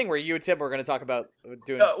legitimate thing where you and Tim were going to talk about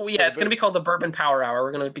doing. Yeah, it's going to be called the Bourbon Power Hour.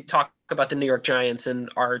 We're going to talk about the New York Giants and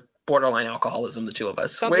our borderline alcoholism, the two of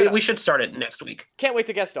us. Sounds good. We should start it next week. Can't wait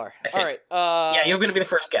to guest star. I think. All right. Yeah, you're going to be the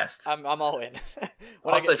first guest. I'm all in.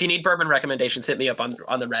 When Also, if you need bourbon recommendations, hit me up on the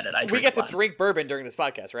Reddit. I we drink get a to lot. drink bourbon during this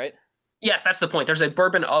podcast, right? Yes, that's the point. There's a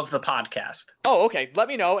bourbon of the podcast. Oh, okay. Let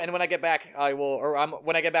me know, and when I get back, I will. Or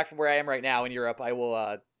when I get back from where I am right now in Europe, I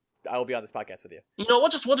will be on this podcast with you. You know, we'll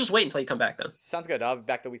just wait until you come back then. Sounds good. I'll be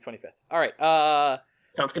back the week 25th. All right.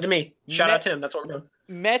 Sounds good to me. Shout out Tim. That's what we're doing.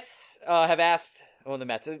 Mets have asked. Oh, the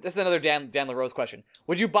Mets. This is another Dan LaRose question.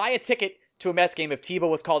 Would you buy a ticket to a Mets game if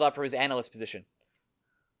Tebow was called up for his analyst position?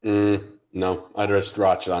 No, I'd just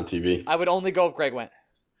watch it on TV. I would only go if Greg went.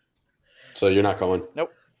 So you're not going?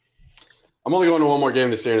 Nope. I'm only going to one more game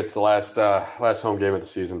this year, and it's the last home game of the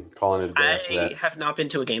season. Calling it a day after I that. have not been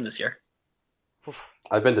to a game this year.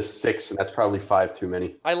 I've been to 6, and that's probably 5 too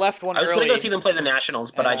many. I left one I was going early. to go see them play the Nationals,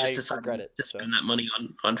 but and I just I decided regret it, to so. spend that money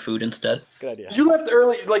on food instead. Good idea. You left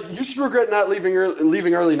early. Like, you should regret not leaving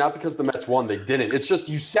early, not because the Mets won. They didn't. It's just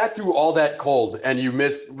you sat through all that cold, and you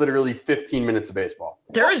missed literally 15 minutes of baseball.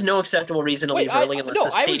 There is no acceptable reason to Wait, leave early unless no,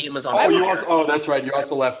 the I was- stadium is on I was- fire. That's right. You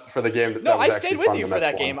also left for the game that No, was I actually stayed with fun, you the for Mets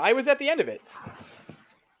that won. game. I was at the end of it.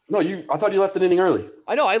 No, I thought you left an inning early.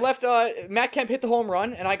 I know. I left. Matt Kemp hit the home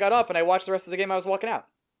run, and I got up and I watched the rest of the game. I was walking out.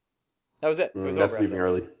 That was it. It was That's over. leaving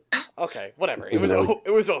early. Okay, whatever. It Leaving was. early.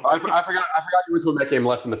 It was over. I forgot you went to a Met game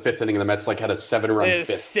left in the 5th inning, and the Mets had a 7-run It was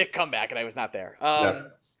a 5th. sick comeback, and I was not there. Yeah.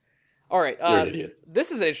 All right. You're an idiot.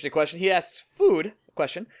 This is an interesting question. He asked food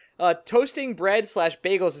question. Toasting bread /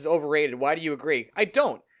 bagels is overrated. Why do you agree? I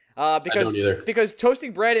don't. Because don't either. because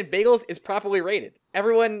toasting bread and bagels is properly rated.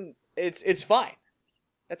 Everyone, it's fine.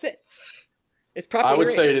 That's it. It's properly I would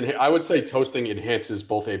rated. say I would say toasting enhances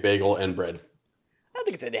both a bagel and bread. I don't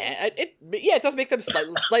think it does make them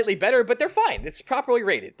slightly better, but they're fine. It's properly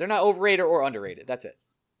rated. They're not overrated or underrated. That's it.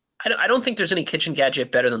 I don't think there's any kitchen gadget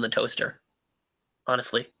better than the toaster.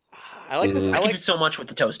 Honestly, I like this. I I can like do so much with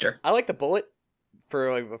the toaster. I like the bullet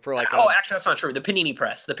for like. Oh, actually, that's not true. The panini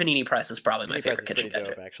press. The panini press is probably my Panini Press favorite is kitchen pretty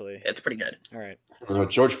gadget. dope, actually. It's pretty good. All right. I don't know,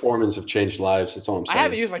 George Foremans have changed lives. That's all I'm saying. I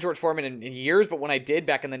haven't used my George Foreman in years, but when I did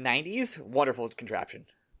back in the 90s, wonderful contraption.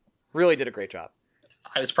 Really did a great job.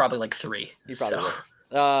 I was probably like 3. You probably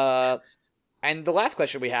so. would. And the last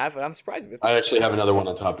question we have, and I'm surprised with. I actually have another one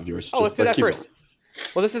on top of yours. Oh, let's do that first.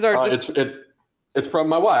 Well, this is our. It's from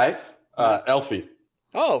my wife, Elfie.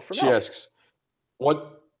 Oh, from She asks,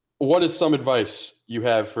 what is some advice you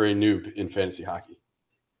have for a noob in fantasy hockey?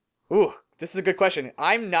 Ooh, this is a good question.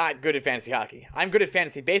 I'm not good at fantasy hockey. I'm good at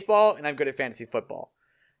fantasy baseball, and I'm good at fantasy football.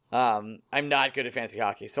 I'm not good at fantasy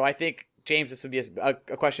hockey. So I think, James, this would be a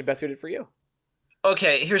question best suited for you.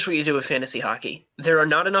 Okay, here's what you do with fantasy hockey. There are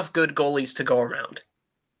not enough good goalies to go around.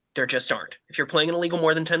 There just aren't. If you're playing in a league of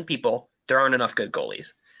more than 10 people, there aren't enough good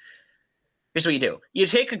goalies. Here's what you do. You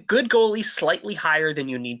take a good goalie slightly higher than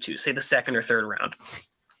you need to, say the second or third round.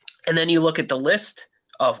 And then you look at the list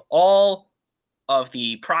of all of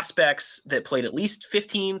the prospects that played at least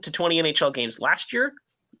 15 to 20 NHL games last year.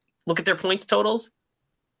 Look at their points totals.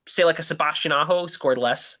 Say like a Sebastian Aho scored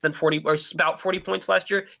less than 40 or about 40 points last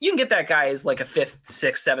year. You can get that guy as like a 5th,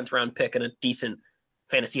 6th, 7th round pick in a decent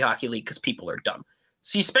fantasy hockey league because people are dumb.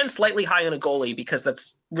 So you spend slightly high on a goalie because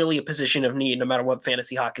that's really a position of need no matter what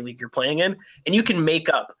fantasy hockey league you're playing in. And you can make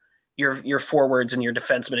up your forwards and your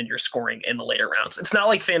defensemen and your scoring in the later rounds. It's not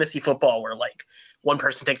like fantasy football where like one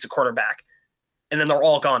person takes a quarterback and then they're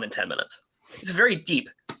all gone in 10 minutes. It's very deep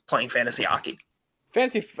playing fantasy hockey.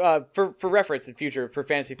 Fantasy for reference in future for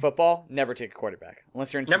fantasy football, never take a quarterback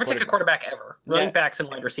unless you're in. Never take a quarterback ever. Running backs and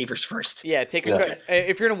wide receivers first. Yeah,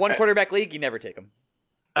 if you're in a one quarterback league, you never take them.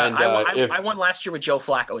 I won last year with Joe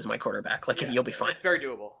Flacco as my quarterback. You'll be fine. It's very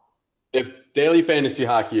doable. If daily fantasy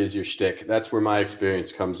hockey is your shtick, that's where my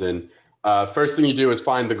experience comes in. First thing you do is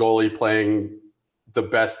find the goalie playing the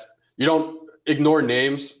best. You don't ignore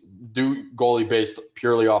names. Do goalie based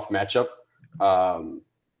purely off matchup.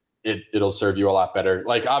 It'll serve you a lot better.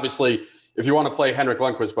 Like, obviously, if you want to play Henrik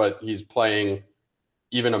Lundqvist, but he's playing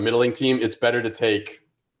even a middling team, it's better to take,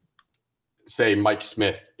 say, Mike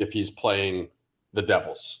Smith if he's playing the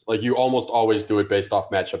Devils. Like, you almost always do it based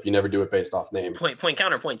off matchup. You never do it based off name. Point,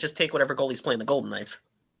 counterpoint. Just take whatever goalie's playing the Golden Knights.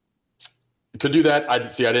 Could do that. I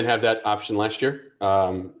didn't have that option last year.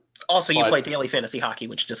 Also, you play daily fantasy hockey,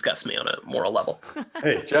 which disgusts me on a moral level.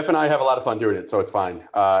 Hey, Jeff and I have a lot of fun doing it, so it's fine.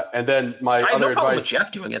 And then I have other no problem with advice.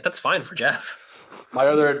 Jeff doing it. That's fine for Jeff. My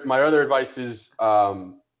other advice is,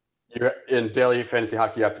 you're in daily fantasy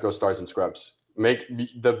hockey, you have to go stars and scrubs. Make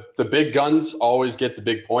the big guns always get the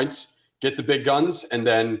big points. Get the big guns, and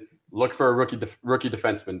then look for a rookie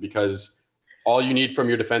defenseman, because all you need from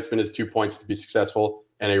your defenseman is 2 points to be successful,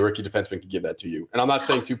 and a rookie defenseman can give that to you. And I'm not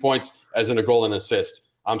saying 2 points as in a goal and assist.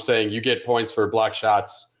 I'm saying you get points for block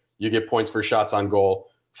shots. You get points for shots on goal.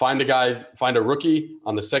 Find a rookie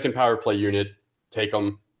on the second power play unit. Take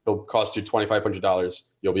him. He'll cost you $2,500.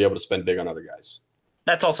 You'll be able to spend big on other guys.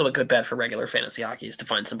 That's also a good bet for regular fantasy hockey, is to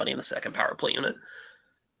find somebody in the second power play unit.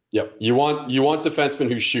 Yep. You want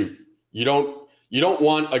defensemen who shoot. You don't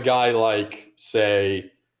want a guy like,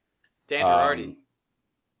 say, Dan Girardi.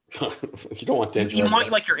 You don't want Dan Girardi. You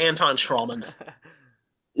want like your Anton Strawmans.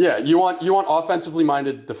 Yeah, you want offensively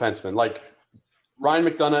minded defensemen. Like, Ryan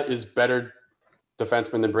McDonough is better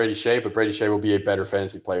defenseman than Brady Shea, but Brady Shea will be a better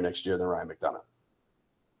fantasy player next year than Ryan McDonough.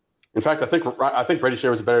 In fact, I think Brady Shea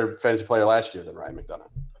was a better fantasy player last year than Ryan McDonough.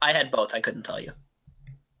 I had both. I couldn't tell you.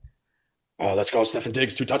 Oh, let's go, Stefan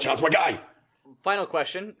Diggs. 2 touchdowns, my guy. Final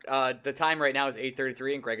question. The time right now is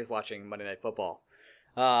 8:33, and Greg is watching Monday Night Football.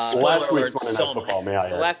 Last week's Monday Night Football, may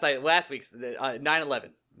I add? Last week's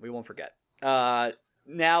 9/11. We won't forget.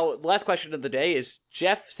 Now, the last question of the day is,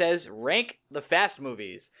 Jeff says, rank the Fast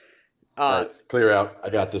movies. Right, clear out. I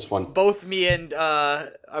got this one. Both me and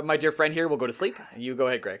my dear friend here will go to sleep. You go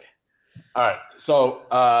ahead, Greg. All right. So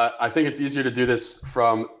I think it's easier to do this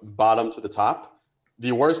from bottom to the top.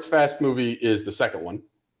 The worst Fast movie is the second one,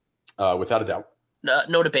 without a doubt.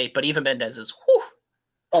 No debate, but Eva Mendes is, whew.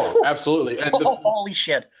 Oh, absolutely. And holy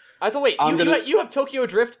shit. I thought, wait, you have Tokyo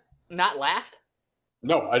Drift not last?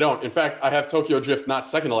 No, I don't. In fact, I have Tokyo Drift not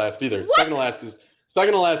second to last either. What?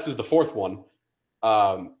 Second to last is the fourth one.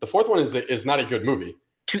 The fourth one is not a good movie.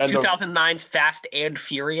 2009's Fast and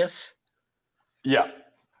Furious. Yeah,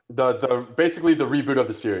 the basically the reboot of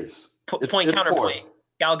the series. Point counterpoint.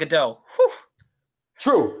 Gal Gadot. Whew.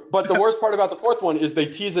 True, but the worst part about the fourth one is they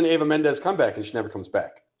tease an Eva Mendes comeback and she never comes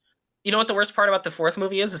back. You know what the worst part about the fourth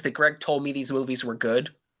movie is? Is that Greg told me these movies were good,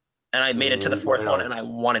 and I made it to the fourth one, and I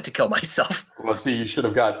wanted to kill myself. Well, see, you should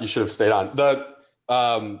have stayed on.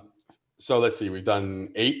 So let's see, we've done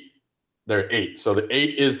 8. There are 8. So the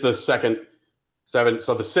 8 is the second 7.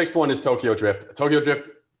 So the 6th one is Tokyo Drift. Tokyo Drift,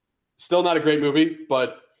 still not a great movie,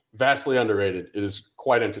 but vastly underrated. It is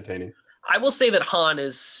quite entertaining. I will say that Han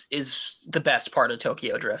is the best part of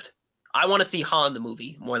Tokyo Drift. I want to see Han the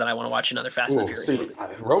movie more than I want to watch another Fast and Furious movie.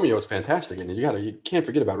 Romeo is fantastic, and you can't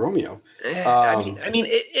forget about Romeo. I mean,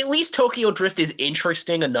 at least Tokyo Drift is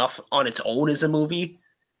interesting enough on its own as a movie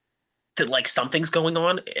that like something's going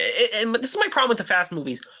on. And this is my problem with the Fast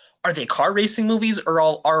movies: are they car racing movies, or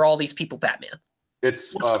are all these people Batman?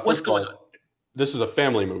 It's what's going on? This is a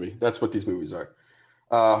family movie. That's what these movies are.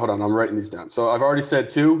 Hold on, I'm writing these down. So I've already said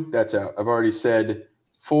 2. That's out. I've already said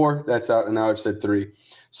 4. That's out, and now I've said 3.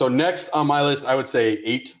 So next on my list, I would say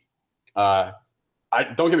 8. I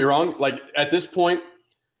don't get me wrong. Like at this point,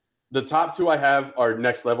 the top 2 I have are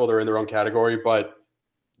next level. They're in their own category, but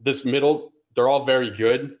this middle, they're all very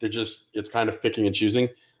good. It's kind of picking and choosing.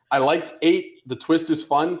 I liked 8. The twist is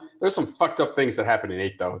fun. There's some fucked up things that happen in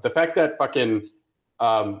 8 though. The fact that fucking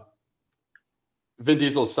Vin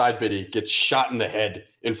Diesel's side biddy gets shot in the head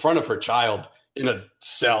in front of her child in a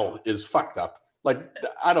cell is fucked up. Like,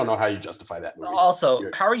 I don't know how you justify that movie. Also,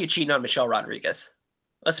 how are you cheating on Michelle Rodriguez?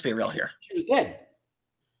 Let's be real here. She was dead.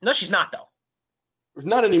 No, she's not, though.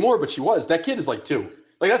 Not anymore, but she was. That kid is like 2.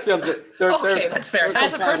 Like, that's the other. Okay, that's fair.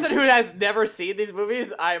 As a person who has never seen these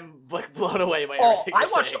movies, I'm like blown away by everything I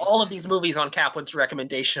watched all of these movies on Kaplan's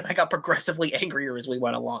recommendation. I got progressively angrier as we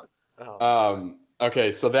went along.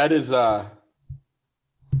 Okay, so that is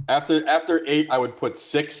after 8, I would put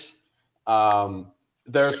 6.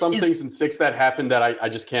 There are some things in 6 that happen that I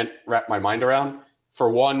just can't wrap my mind around. For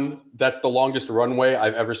one, that's the longest runway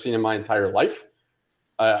I've ever seen in my entire life.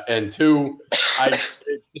 And 2,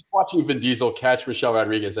 just watching Vin Diesel catch Michelle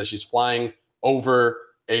Rodriguez as she's flying over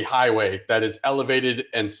a highway that is elevated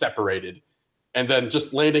and separated, and then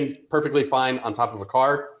just landing perfectly fine on top of a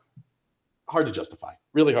car. Hard to justify.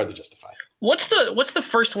 Really hard to justify. What's the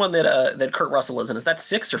first one that Kurt Russell is in? Is that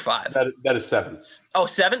 6 or 5? That is 7. Oh,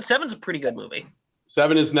 7? 7's a pretty good movie.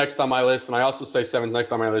 7 is next on my list, and I also say 7's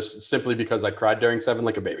next on my list simply because I cried during 7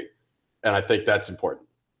 like a baby, and I think that's important.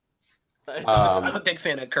 I'm a big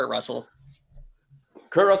fan of Kurt Russell.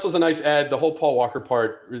 Kurt Russell's a nice ad. The whole Paul Walker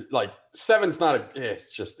part, like 7's not it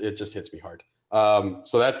just hits me hard.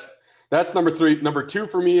 So that's number 3. Number 2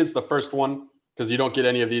 for me is the first one because you don't get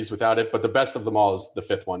any of these without it. But the best of them all is the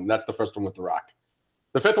 5th one. And that's the first one with The Rock.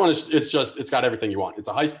 The 5th one it's got everything you want. It's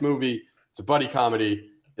a heist movie. It's a buddy comedy.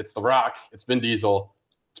 It's The Rock. It's Vin Diesel.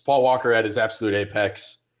 It's Paul Walker at his absolute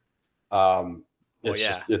apex. The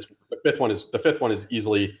 5th one is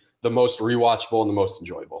easily the most rewatchable and the most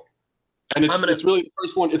enjoyable. And it's really the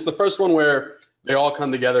first one. It's the first one where they all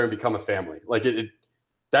come together and become a family. Like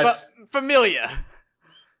that's familia.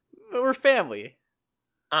 We're family.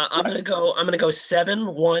 I'm gonna go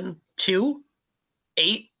 7, 1, 2,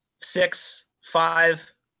 8, 6,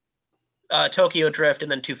 5. Tokyo Drift,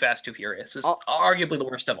 and then Too Fast, Too Furious is arguably the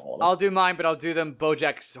worst of all of them. I'll do mine, but I'll do them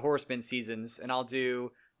BoJack Horseman seasons, and I'll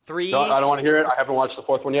do 3. I don't want to hear it. I haven't watched the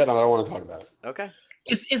 4th one yet, and I don't want to talk about it. Okay.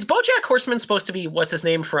 Is BoJack Horseman supposed to be what's his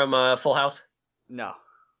name from Full House? No.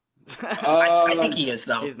 I think he is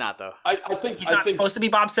though. He's not though. I think he's not supposed to be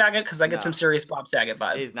Bob Saget because I get some serious Bob Saget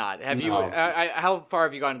vibes. He's not. Have you? How far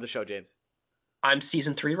have you gone into the show, James? I'm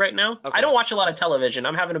season 3 right now. Okay. I don't watch a lot of television.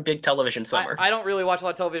 I'm having a big television summer. I don't really watch a lot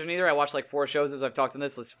of television either. I watch like 4 shows as I've talked on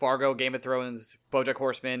this. It's Fargo, Game of Thrones, BoJack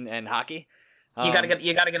Horseman, and hockey. You gotta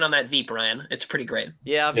get on that Veep, Ryan. It's pretty great.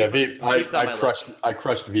 Yeah, Veep. I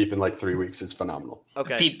crushed Veep in like 3 weeks. It's phenomenal.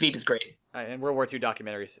 Okay, Veep is great. And World War II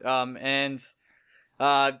documentaries. And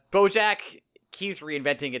BoJack keeps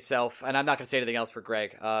reinventing itself, and I'm not gonna say anything else for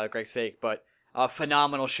Greg's sake, but a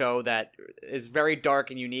phenomenal show that is very dark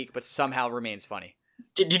and unique, but somehow remains funny.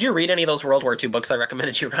 Did you read any of those World War II books I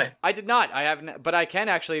recommended you, Ryan? I did not. I haven't, but I can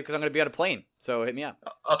actually because I'm going to be on a plane. So hit me up.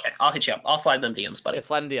 Okay, I'll hit you up. I'll slide them DMs, buddy. Yeah,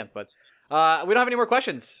 slide in DMs, bud. We don't have any more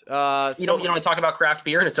questions. You don't want to talk about craft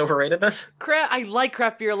beer and its overratedness? I like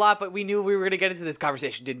craft beer a lot, but we knew we were going to get into this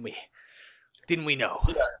conversation, didn't we? Didn't we know?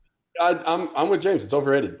 Yeah. I'm with James. It's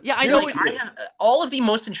overrated. Yeah, I know. All of the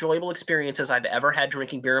most enjoyable experiences I've ever had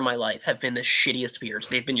drinking beer in my life have been the shittiest beers.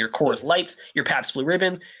 They've been your Coors Lights, your Pabst Blue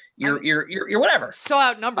Ribbon, your whatever. So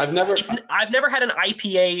outnumbered. I've never had an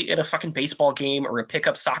IPA at a fucking baseball game or a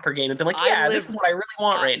pickup soccer game and been like, this is what I really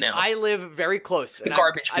want right now. I live very close. The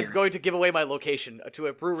garbage beers. I'm going to give away my location to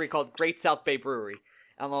a brewery called Great South Bay Brewery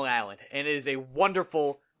on Long Island, and it is a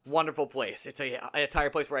wonderful place. It's an entire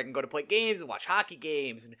place where I can go to play games and watch hockey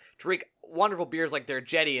games and drink wonderful beers like their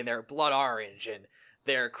Jetty and their Blood Orange and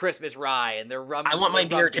their Christmas Rye and their rum. I want my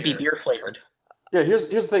beer to be beer flavored. Yeah, here's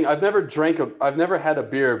the thing. I've never had a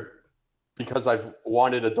beer because I've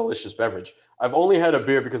wanted a delicious beverage. I've only had a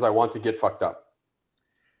beer because I want to get fucked up.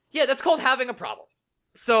 Yeah, that's called having a problem.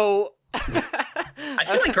 So I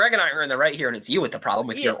feel like Greg and I are in the right here, and it's you with the problem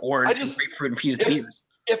with your orange and grapefruit infused beers.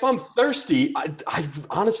 If I'm thirsty, I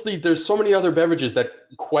honestly, there's so many other beverages that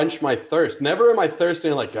quench my thirst. Never am I thirsty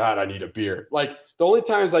and like, God, I need a beer. Like, the only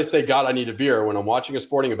times I say, God, I need a beer are when I'm watching a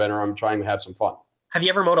sporting event or I'm trying to have some fun. Have you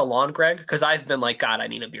ever mowed a lawn, Greg? Because I've been like, God, I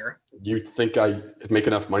need a beer. You think I make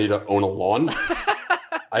enough money to own a lawn?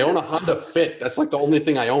 I own a Honda Fit. That's like the only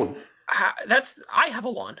thing I own. I have a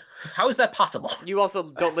lawn. How is that possible? You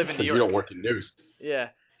also don't live in New York. Because you don't work in news. Yeah.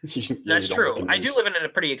 That's true. I do live in a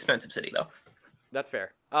pretty expensive city, though. That's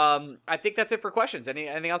fair. I think that's it for questions.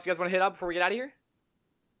 Anything else you guys want to hit up before we get out of here?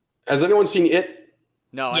 Has anyone seen It?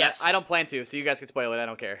 No, yes. I don't plan to, so you guys can spoil it. I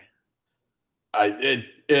don't care.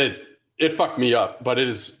 It fucked me up, but it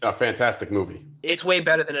is a fantastic movie. It's way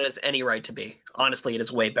better than it has any right to be. Honestly, it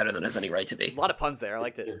is way better than it has any right to be. A lot of puns there. I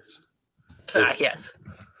liked it. Yes.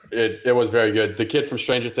 It was very good. The kid from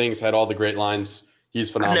Stranger Things had all the great lines.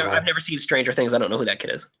 He's phenomenal. I've never seen Stranger Things. I don't know who that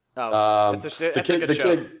kid is. Oh, that's a good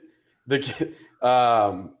show. The kid.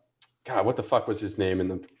 God, what the fuck was his name in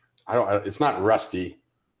the? It's not Rusty.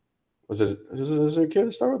 Was it a kid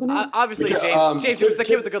that started with a name? Obviously, James was the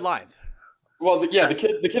kid with the good lines. Well, the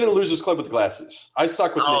kid in the Losers Club with the glasses. I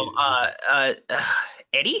suck with names.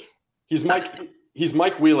 Eddie. He's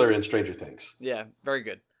Mike Wheeler in Stranger Things. Yeah, very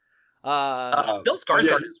good. Bill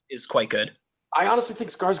Skarsgård is quite good. I honestly think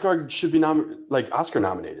Skarsgård should be Oscar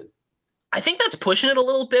nominated. I think that's pushing it a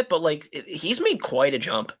little bit, but he's made quite a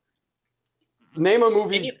jump. Name a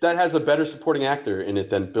movie that has a better supporting actor in it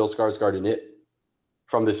than Bill Skarsgård in It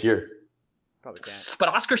from this year. Probably can't. But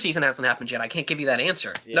Oscar season hasn't happened yet. I can't give you that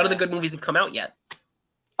answer. Yeah. None of the good movies have come out yet.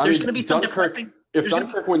 There's going to be some depressing. If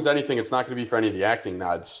Dunkirk wins anything, it's not going to be for any of the acting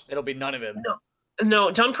nods. It'll be none of it.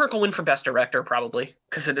 No, Dunkirk will win for Best Director probably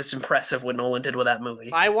because it is impressive what Nolan did with that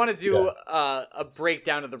movie. I want to do a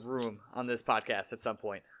breakdown of The Room on this podcast at some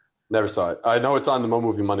point. Never saw it. I know it's on the Mo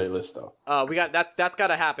Movie Monday list though. That's got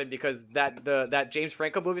to happen because that James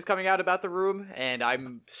Franco movie's coming out about The Room, and I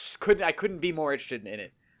couldn't be more interested in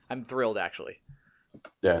it. I'm thrilled actually.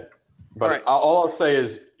 Yeah, but right. All I'll say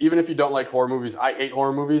is even if you don't like horror movies, I hate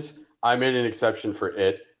horror movies. I made an exception for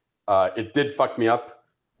It. It did fuck me up.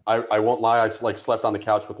 I won't lie. I slept on the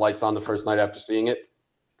couch with lights on the first night after seeing it,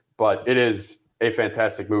 but it is a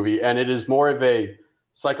fantastic movie, and it is more of a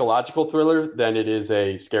psychological thriller than it is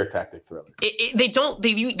a scare tactic thriller.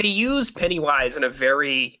 They use Pennywise in a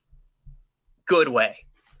very good way.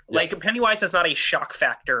 Yeah. Like Pennywise is not a shock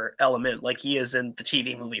factor element like he is in the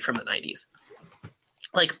TV movie from the 90s.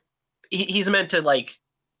 Like he's meant to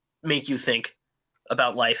make you think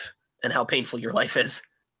about life and how painful your life is.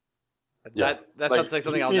 That sounds like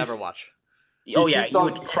something I'll never watch. Oh yeah, you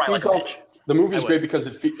would cry like a bitch. The movie's great because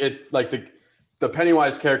the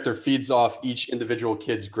Pennywise character feeds off each individual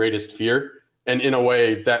kid's greatest fear, and in a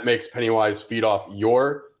way that makes Pennywise feed off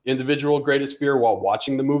your individual greatest fear while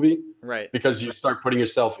watching the movie. Right. Because you start putting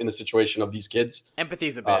yourself in the situation of these kids.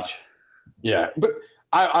 Empathy's a bitch. Yeah, but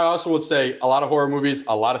I also would say a lot of horror movies,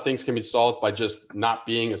 a lot of things can be solved by just not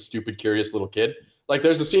being a stupid, curious little kid. Like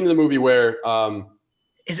there's a scene in the movie where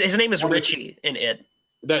his name is Richie in It.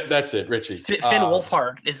 That's it, Richie. Finn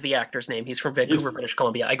Wolfhard is the actor's name. He's from Vancouver, British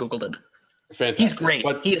Columbia. I googled it. Fantastic. He's great.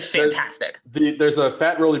 But he is fantastic. There's a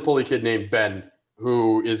fat roly-poly kid named Ben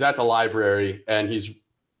who is at the library, and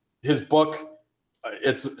his book.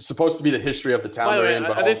 It's supposed to be the history of the town they're in.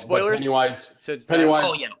 But are there spoilers? Pennywise.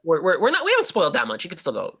 Oh yeah, we're not. We haven't spoiled that much. You can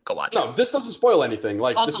still go watch. No, this doesn't spoil anything.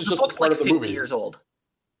 Also, this is just part of the movie. 50 years old.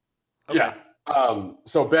 Okay. Yeah.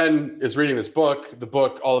 So Ben is reading this book. The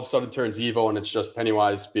book all of a sudden turns evil, and it's just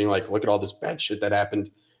Pennywise being like, "Look at all this bad shit that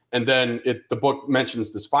happened." And then the book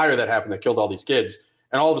mentions this fire that happened that killed all these kids,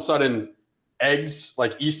 and all of a sudden, eggs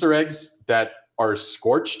like Easter eggs that are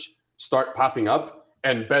scorched start popping up.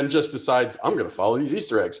 And Ben just decides, I'm going to follow these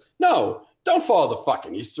Easter eggs. No, don't follow the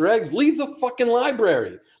fucking Easter eggs. Leave the fucking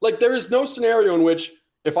library. Like, there is no scenario in which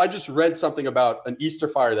if I just read something about an Easter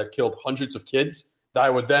fire that killed hundreds of kids, that I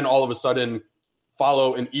would then all of a sudden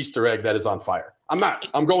follow an Easter egg that is on fire. I'm not.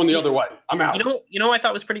 I'm going the other way. I'm out. You know I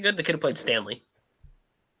thought was pretty good? The kid who played Stanley.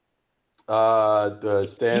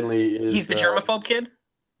 Stanley is... He's the germaphobe kid?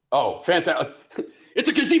 Oh, fantastic. It's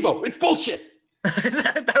a gazebo. It's bullshit.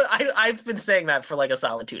 I've been saying that for like a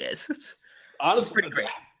solid 2 days. Honestly, it's pretty great.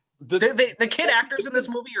 The kid actors in this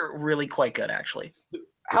movie are really quite good, actually.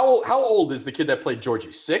 How old is the kid that played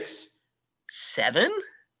Georgie? 6? 7?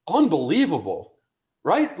 Unbelievable,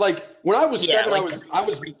 right? Like when I was 7, I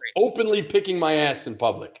was openly picking my ass in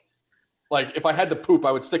public. Like if I had to poop,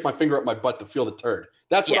 I would stick my finger up my butt to feel the turd.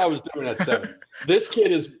 That's what I was doing at 7. This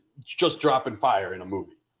kid is just dropping fire in a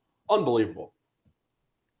movie. Unbelievable.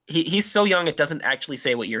 He's so young, it doesn't actually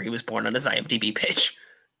say what year he was born on his IMDb page.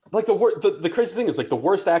 Like the crazy thing is, like, the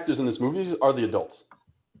worst actors in this movie are the adults.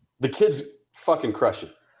 The kids fucking crush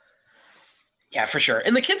it. Yeah, for sure.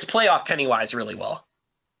 And the kids play off Pennywise really well.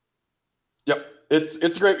 Yep,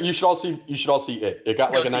 it's great. You should all see it. It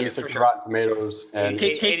got like a 96 sure. Rotten Tomatoes, and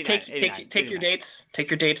take your dates. Take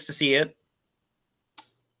your dates to see it.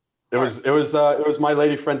 It was my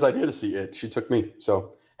lady friend's idea to see it. She took me.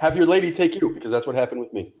 So have your lady take you, because that's what happened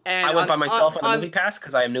with me. And I went by myself on a movie pass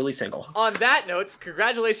because I am newly single. On that note,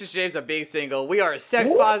 congratulations, James, on being single. We are a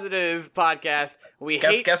sex-positive podcast.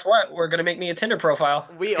 Guess what? We're gonna make me a Tinder profile.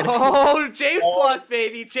 James Plus,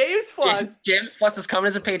 baby, James Plus. James Plus is coming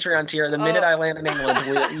as a Patreon tier. The minute I land in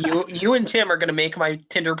England, you and Tim are gonna make my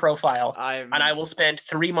Tinder profile, and I will spend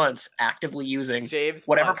 3 months actively using James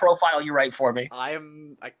whatever Plus. profile you write for me. I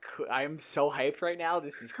am so hyped right now.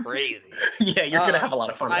 This is crazy. Yeah, you're gonna have a lot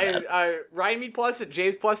of fun. Ryan Mead Plus and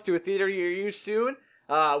James Plus to a theater near you soon.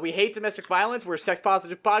 We hate domestic violence. We're a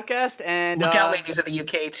sex-positive podcast. And look out, ladies of the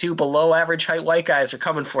UK, too. Below-average height white guys are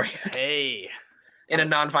coming for you. Hey. In a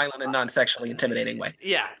non-violent and non-sexually intimidating way.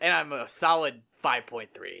 Yeah, and I'm a solid 5.3.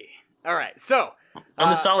 All right, so.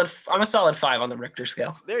 I'm a solid 5 on the Richter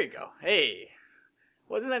scale. There you go. Hey.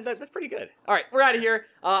 Wasn't that's pretty good. All right, we're out of here.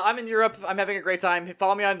 I'm in Europe. I'm having a great time.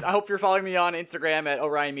 Follow me on. I hope you're following me on Instagram at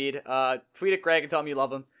Orion Mead. Tweet at Greg and tell him you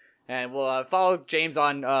love him, and we'll follow James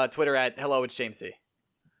on Twitter at Hello It's James C.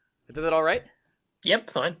 Did that all right? Yep,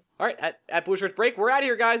 fine. All right, at Blue Shirts Break. We're out of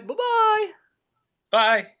here, guys. Bye-bye.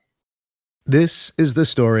 Bye. This is the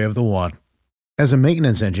story of the one. As a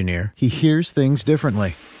maintenance engineer, he hears things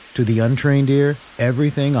differently. To the untrained ear,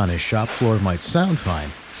 everything on his shop floor might sound fine,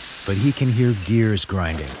 but he can hear gears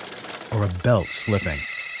grinding or a belt slipping.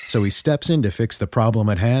 So he steps in to fix the problem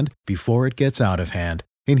at hand before it gets out of hand.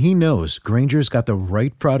 And he knows Grainger's got the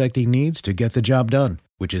right product he needs to get the job done,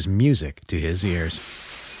 which is music to his ears.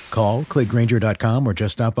 Call, click Grainger.com, or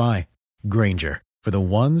just stop by. Grainger, for the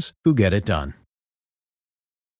ones who get it done.